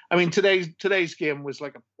 I mean, today's game was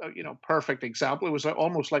like a perfect example. It was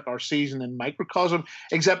almost like our season in microcosm,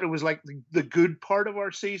 except it was like the good part of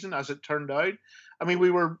our season, as it turned out. I mean,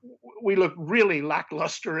 we looked really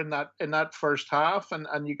lackluster in that first half,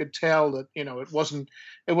 and you could tell that it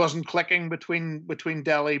wasn't clicking between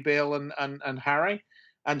Delhi, Bale, and Harry.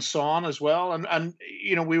 And Son as well, and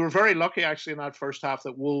we were very lucky actually in that first half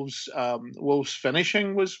that Wolves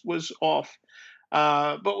finishing was off,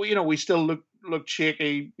 but we still looked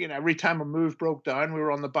shaky. Every time a move broke down, we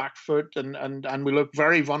were on the back foot, and we looked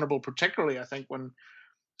very vulnerable, particularly I think when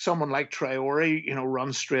someone like Traore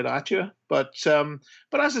runs straight at you. But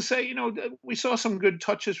as I say, we saw some good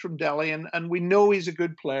touches from Delhi, and we know he's a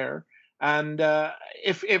good player. And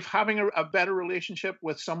if having a better relationship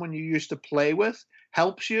with someone you used to play with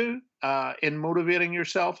helps you in motivating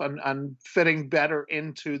yourself and fitting better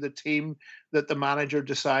into the team that the manager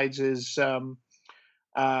decides is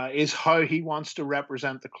how he wants to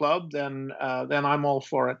represent the club, then I'm all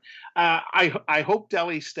for it. I hope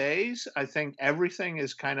Delhi stays. I think everything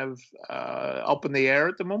is kind of up in the air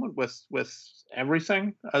at the moment with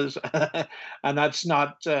everything, and that's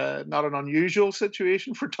not an unusual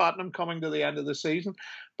situation for Tottenham coming to the end of the season.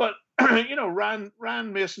 But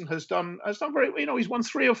Ryan Mason has done very. He's won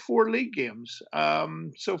 3 of 4 league games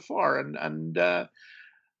so far, and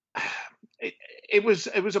it was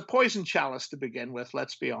a poison chalice to begin with.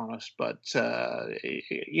 Let's be honest, but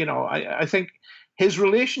I think his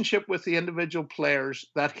relationship with the individual players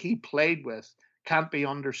that he played with can't be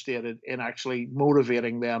understated in actually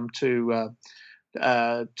motivating them to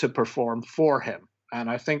perform for him. And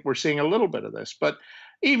I think we're seeing a little bit of this, but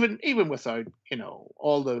even without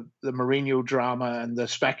all the Mourinho drama and the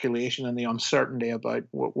speculation and the uncertainty about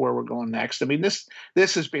where we're going next. I mean, this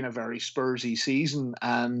has been a very Spursy season,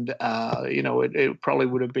 and it probably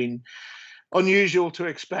would have been unusual to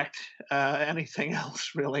expect anything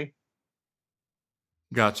else, really.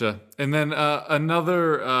 Gotcha. And then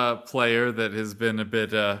another player that has been a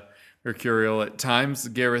bit mercurial at times,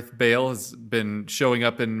 Gareth Bale, has been showing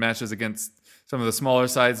up in matches against some of the smaller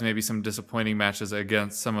sides, maybe some disappointing matches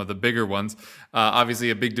against some of the bigger ones. Obviously,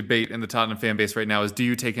 a big debate in the Tottenham fan base right now is, do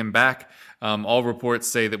you take him back? All reports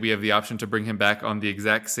say that we have the option to bring him back on the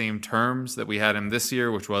exact same terms that we had him this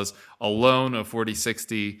year, which was a loan of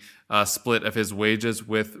 40-60 split of his wages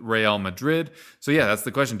with Real Madrid. So yeah, that's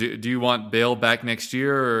the question. Do you want Bale back next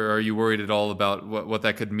year, or are you worried at all about what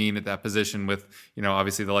that could mean at that position with,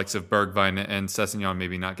 obviously the likes of Bergwijn and Sessegnon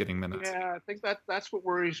maybe not getting minutes? Yeah, I think that's what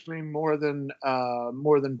worries me more than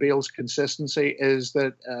Bale's consistency is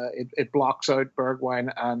that it blocks out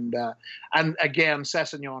Bergwijn and again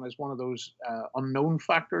Sessegnon is one of those unknown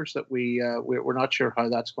factors that we're not sure how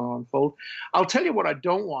that's going to unfold. I'll tell you what I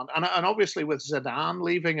don't want, and obviously with Zidane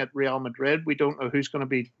leaving at Real Madrid, we don't know who's going to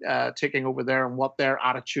be taking over there and what their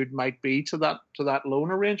attitude might be to that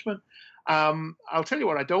loan arrangement. I'll tell you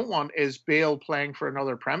what I don't want is Bale playing for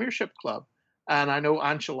another Premiership club. And I know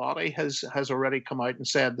Ancelotti has already come out and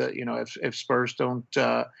said that if Spurs don't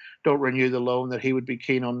renew the loan, that he would be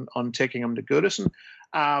keen on taking him to Goodison.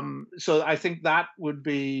 So I think that would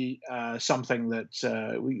be something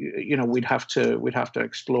that we'd have to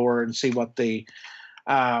explore and see what the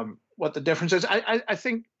difference is. I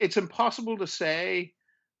think it's impossible to say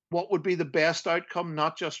what would be the best outcome,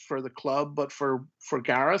 not just for the club but for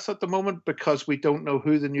Gareth at the moment, because we don't know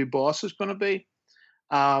who the new boss is going to be.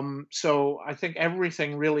 So I think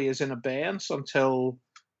everything really is in abeyance until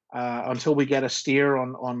we get a steer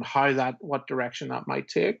on what direction that might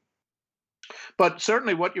take. But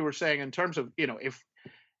certainly what you were saying in terms of,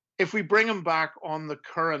 if we bring him back on the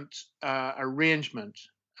current arrangement,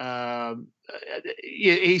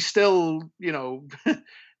 he's still,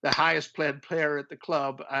 the highest paid player at the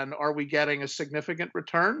club, and are we getting a significant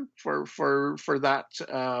return for that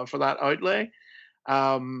outlay?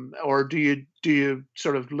 Or do you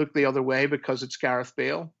sort of look the other way because it's Gareth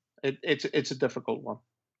Bale? It's a difficult one.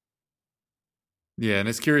 Yeah, and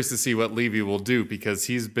it's curious to see what Levy will do, because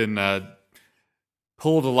he's been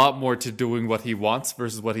pulled a lot more to doing what he wants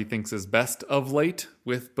versus what he thinks is best of late,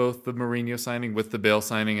 with both the Mourinho signing, with the Bale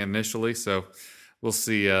signing initially. So we'll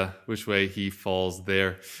see which way he falls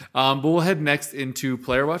there. But we'll head next into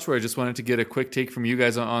Player Watch, where I just wanted to get a quick take from you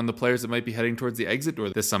guys on the players that might be heading towards the exit door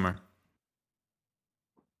this summer.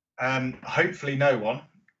 Hopefully no one.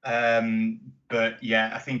 But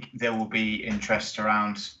yeah, I think there will be interest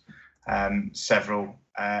around several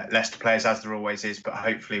Leicester players, as there always is, but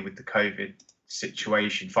hopefully with the COVID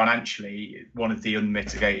situation financially, one of the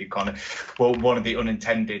unmitigated one of the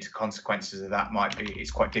unintended consequences of that might be it's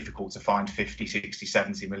quite difficult to find 50, 60,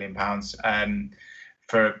 70 million pounds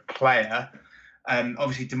for a player.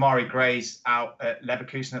 Obviously, Damari Gray's out at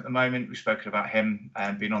Leverkusen at the moment. We've spoken about him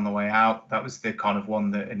being on the way out. That was the kind of one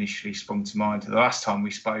that initially sprung to mind the last time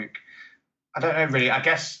we spoke. I don't know, really. I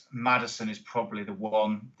guess Maddison is probably the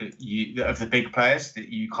one that of the big players that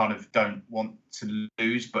you kind of don't want to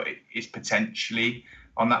lose, but it is potentially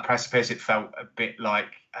on that precipice. It felt a bit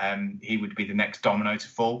like he would be the next domino to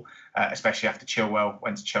fall, especially after Chilwell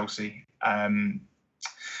went to Chelsea.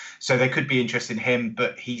 So they could be interested in him,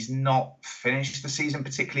 but he's not finished the season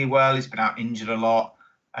particularly well. He's been out injured a lot.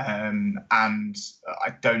 And I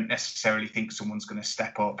don't necessarily think someone's going to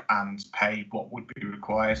step up and pay what would be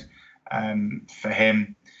required for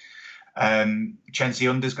him. Chelsea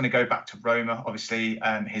Under's going to go back to Roma. Obviously,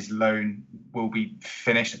 his loan will be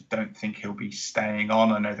finished. I don't think he'll be staying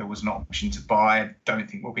on. I know there was an option to buy. I don't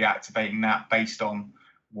think we'll be activating that based on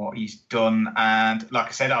what he's done. And like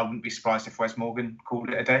I said, I wouldn't be surprised if Wes Morgan called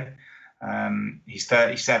it a day. He's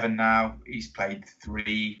 37 now. He's played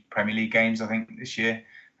 3 Premier League games, I think, this year,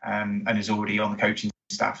 and is already on the coaching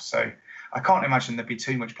staff. So I can't imagine there'd be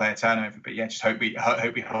too much player turnover. But yeah, just hope we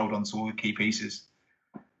hold on to all the key pieces.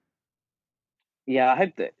 Yeah, I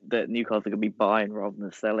hope that Newcastle are going to be buying rather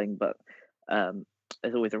than selling, but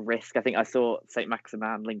there's always a risk. I think I saw St.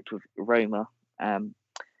 Maximin linked with Roma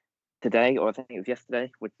today, or I think it was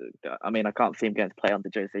yesterday. Which, I mean, I can't see him going to play under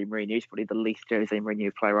Jose Mourinho. He's probably the least Jose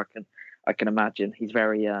Mourinho player I can imagine. He's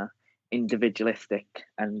very individualistic,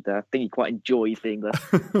 and I think he quite enjoys being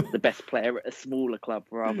the best player at a smaller club.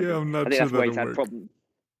 Rather, yeah, I'm not I think sure that's where he's that'll had work. problems.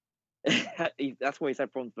 That's where he's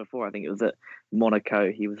had problems before. I think it was at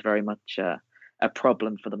Monaco. He was very much a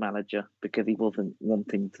problem for the manager because he wasn't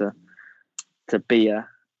wanting to be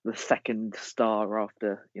the second star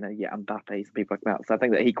after Mbappe and people like that. So I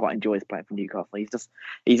think that he quite enjoys playing for Newcastle.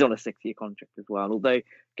 He's on a 6-year contract as well. Although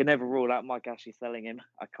can never rule out Mike Ashley selling him.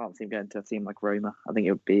 I can't see him going to a team like Roma. I think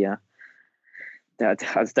it would be. I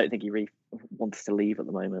just don't think he really wants to leave at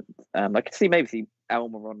the moment. I could see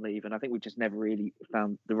Almiron leave, and I think we just never really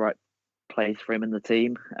found the right place for him in the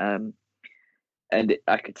team. And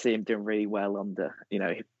I could see him doing really well under,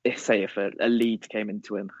 if a Leeds came in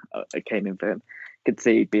for him, could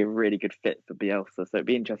see he'd be a really good fit for Bielsa. So it'd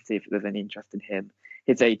be interesting to see if there's any interest in him.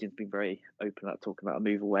 His agent's been very open about talking about a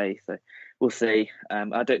move away. So we'll see.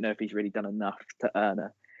 I don't know if he's really done enough to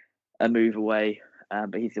earn a move away,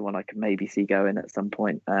 but he's the one I can maybe see going at some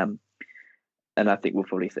point. And I think we'll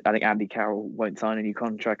probably see. I think Andy Carroll won't sign a new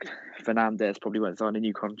contract. Fernandes probably won't sign a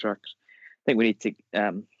new contract. I think we need to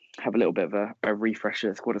have a little bit of a refresh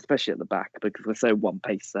of the squad, especially at the back, because we're so one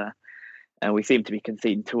pace there. And we seem to be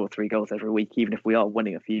conceding 2 or 3 goals every week, even if we are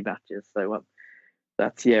winning a few matches. So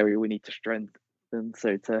that's the area we need to strengthen.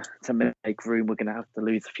 So to make room, we're going to have to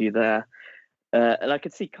lose a few there. And I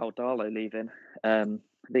could see Caldalo leaving. I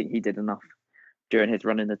think he did enough during his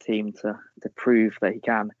run in the team to prove that he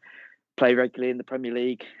can play regularly in the Premier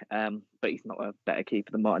League. But he's not a better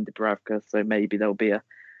keeper than Martin Dubravka. So maybe there'll be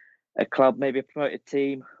a club, maybe a promoted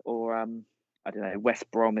team, or I don't know, West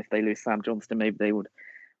Brom, if they lose Sam Johnston, maybe they would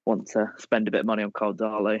want to spend a bit of money on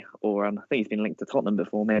Caldalo, or I think he's been linked to Tottenham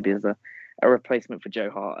before, maybe as a replacement for Joe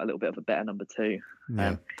Hart, a little bit of a better number 2.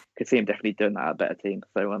 Yeah. Could see him definitely doing that at a better team.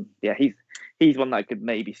 So yeah, he's one that I could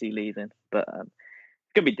maybe see leaving, but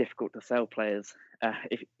it's going to be difficult to sell players.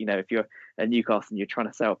 If you're a Newcastle and you're trying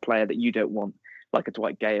to sell a player that you don't want, like a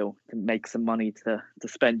Dwight Gale, to make some money to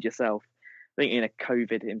spend yourself. I think in a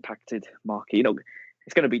COVID impacted market,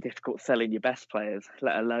 it's going to be difficult selling your best players,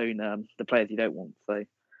 let alone the players you don't want. So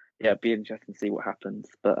yeah, it'd be interesting to see what happens.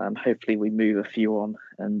 But hopefully we move a few on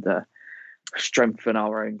and strengthen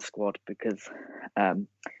our own squad, because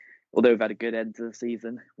although we've had a good end to the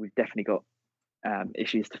season, we've definitely got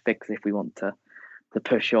issues to fix if we want to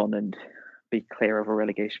push on and be clear of a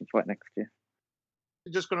relegation fight next year.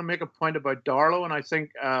 Just going to make a point about Darlow, and I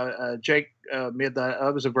think Jake made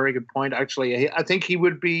that was a very good point. Actually, I think he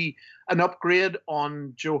would be an upgrade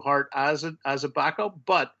on Joe Hart as a backup,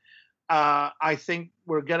 but I think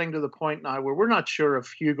we're getting to the point now where we're not sure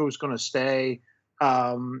if Hugo's going to stay.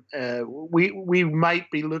 We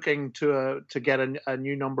might be looking to get a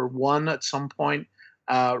new number one at some point,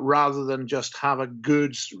 rather than just have a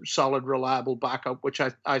good, solid, reliable backup, which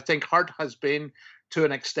I think Hart has been to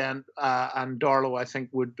an extent, and Darlow I think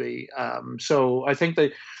would be. So I think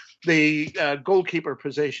the goalkeeper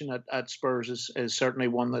position at Spurs is certainly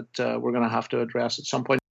one that we're going to have to address at some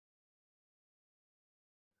point.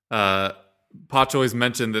 Poch always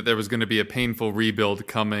mentioned that there was going to be a painful rebuild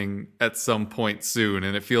coming at some point soon,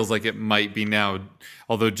 and it feels like it might be now.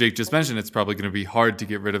 Although Jake just mentioned it's probably going to be hard to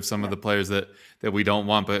get rid of some of the players that we don't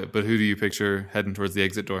want. But who do you picture heading towards the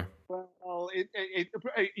exit door? Well,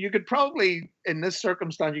 you could probably, in this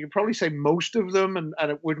circumstance, you could probably say most of them,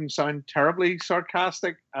 and it wouldn't sound terribly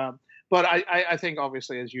sarcastic. But I think,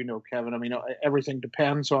 obviously, as you know, Kevin, I mean, everything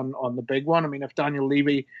depends on the big one. I mean, if Daniel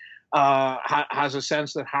Levy has a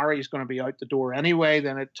sense that Harry's going to be out the door anyway,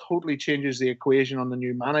 then it totally changes the equation on the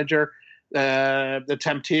new manager. The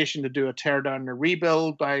temptation to do a tear down and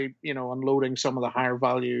rebuild by unloading some of the higher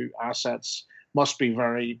value assets must be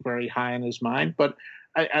very, very high in his mind. But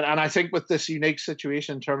I think with this unique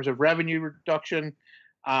situation in terms of revenue reduction,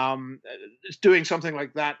 doing something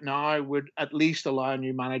like that now would at least allow a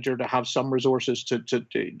new manager to have some resources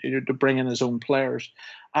to bring in his own players.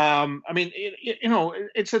 I mean,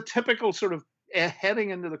 it's a typical sort of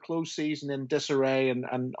heading into the close season in disarray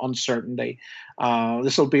and uncertainty.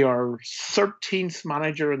 This will be our 13th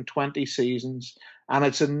manager in 20 seasons, and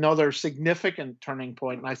it's another significant turning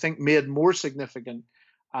point, and I think made more significant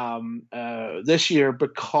this year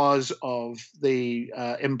because of the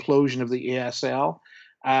implosion of the ESL.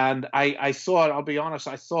 And I thought, I'll be honest,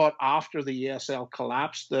 I thought after the ESL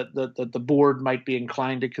collapsed that the board might be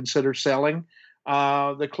inclined to consider selling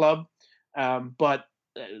the club. But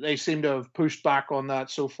they seem to have pushed back on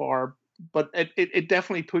that so far. But it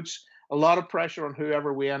definitely puts a lot of pressure on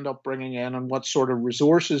whoever we end up bringing in and what sort of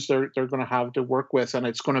resources they're going to have to work with. And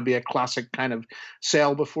it's going to be a classic kind of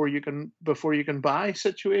sell before you can buy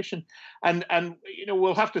situation. And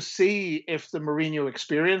we'll have to see if the Mourinho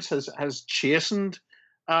experience has chastened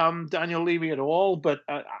Daniel Levy at all, but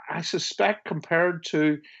I suspect compared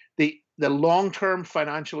to the long-term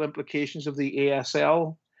financial implications of the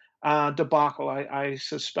ASL debacle, I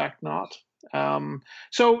suspect not.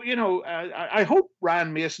 So I hope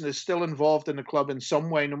Ryan Mason is still involved in the club in some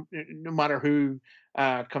way, no matter who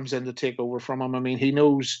comes in to take over from him. I mean, he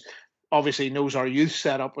obviously knows our youth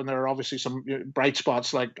setup, and there are obviously some bright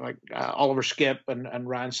spots like Oliver Skipp and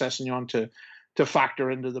Ryan Sessegnon to factor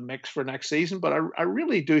into the mix for next season. But I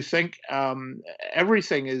really do think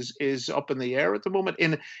everything is up in the air at the moment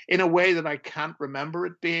in a way that I can't remember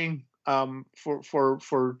it being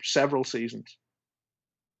for several seasons.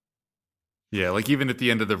 Yeah, like even at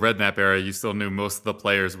the end of the Redknapp era, you still knew most of the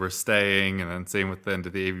players were staying, and then same with the end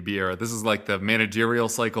of the AVB era. This is like the managerial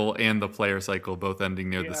cycle and the player cycle both ending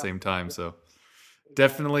near the same time, so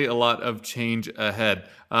definitely a lot of change ahead.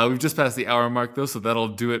 We've just passed the hour mark, though, so that'll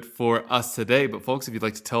do it for us today. But, folks, if you'd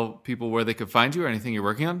like to tell people where they could find you or anything you're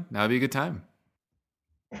working on, now would be a good time.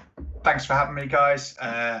 Thanks for having me, guys.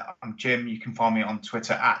 I'm Jim. You can find me on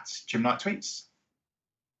Twitter at JimKnightTweets.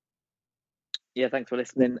 Yeah, thanks for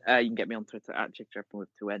listening. You can get me on Twitter at JickJappin with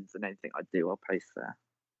 2 N's, and anything I do, I'll post there.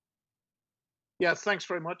 Yeah, thanks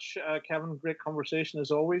very much, Kevin. Great conversation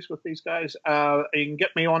as always with these guys. You can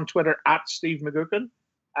get me on Twitter at Steve McGuckin.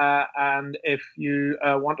 And if you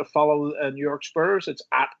want to follow New York Spurs, it's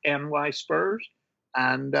at NY Spurs.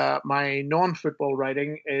 And my non-football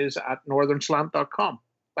writing is at northernslant.com.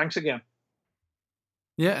 Thanks again.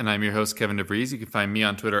 Yeah, and I'm your host, Kevin DeVries. You can find me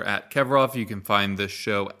on Twitter at Kevrov. You can find this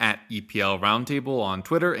show at EPL Roundtable on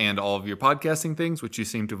Twitter and all of your podcasting things, which you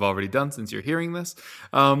seem to have already done since you're hearing this.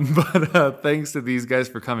 But thanks to these guys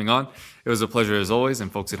for coming on. It was a pleasure as always,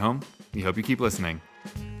 and folks at home, we hope you keep listening.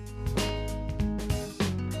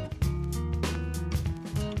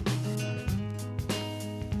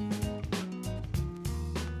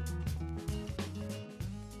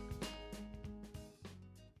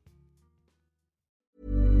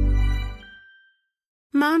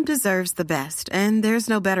 Mom deserves the best, and there's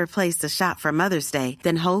no better place to shop for Mother's Day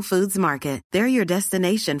than Whole Foods Market. They're your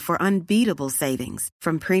destination for unbeatable savings,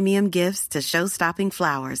 from premium gifts to show-stopping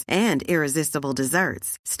flowers and irresistible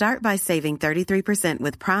desserts. Start by saving 33%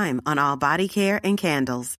 with Prime on all body care and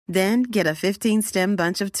candles. Then get a 15-stem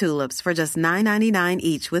bunch of tulips for just $9.99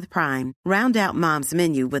 each with Prime. Round out Mom's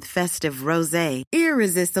menu with festive rosé,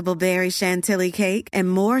 irresistible berry chantilly cake, and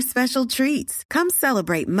more special treats. Come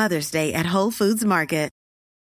celebrate Mother's Day at Whole Foods Market.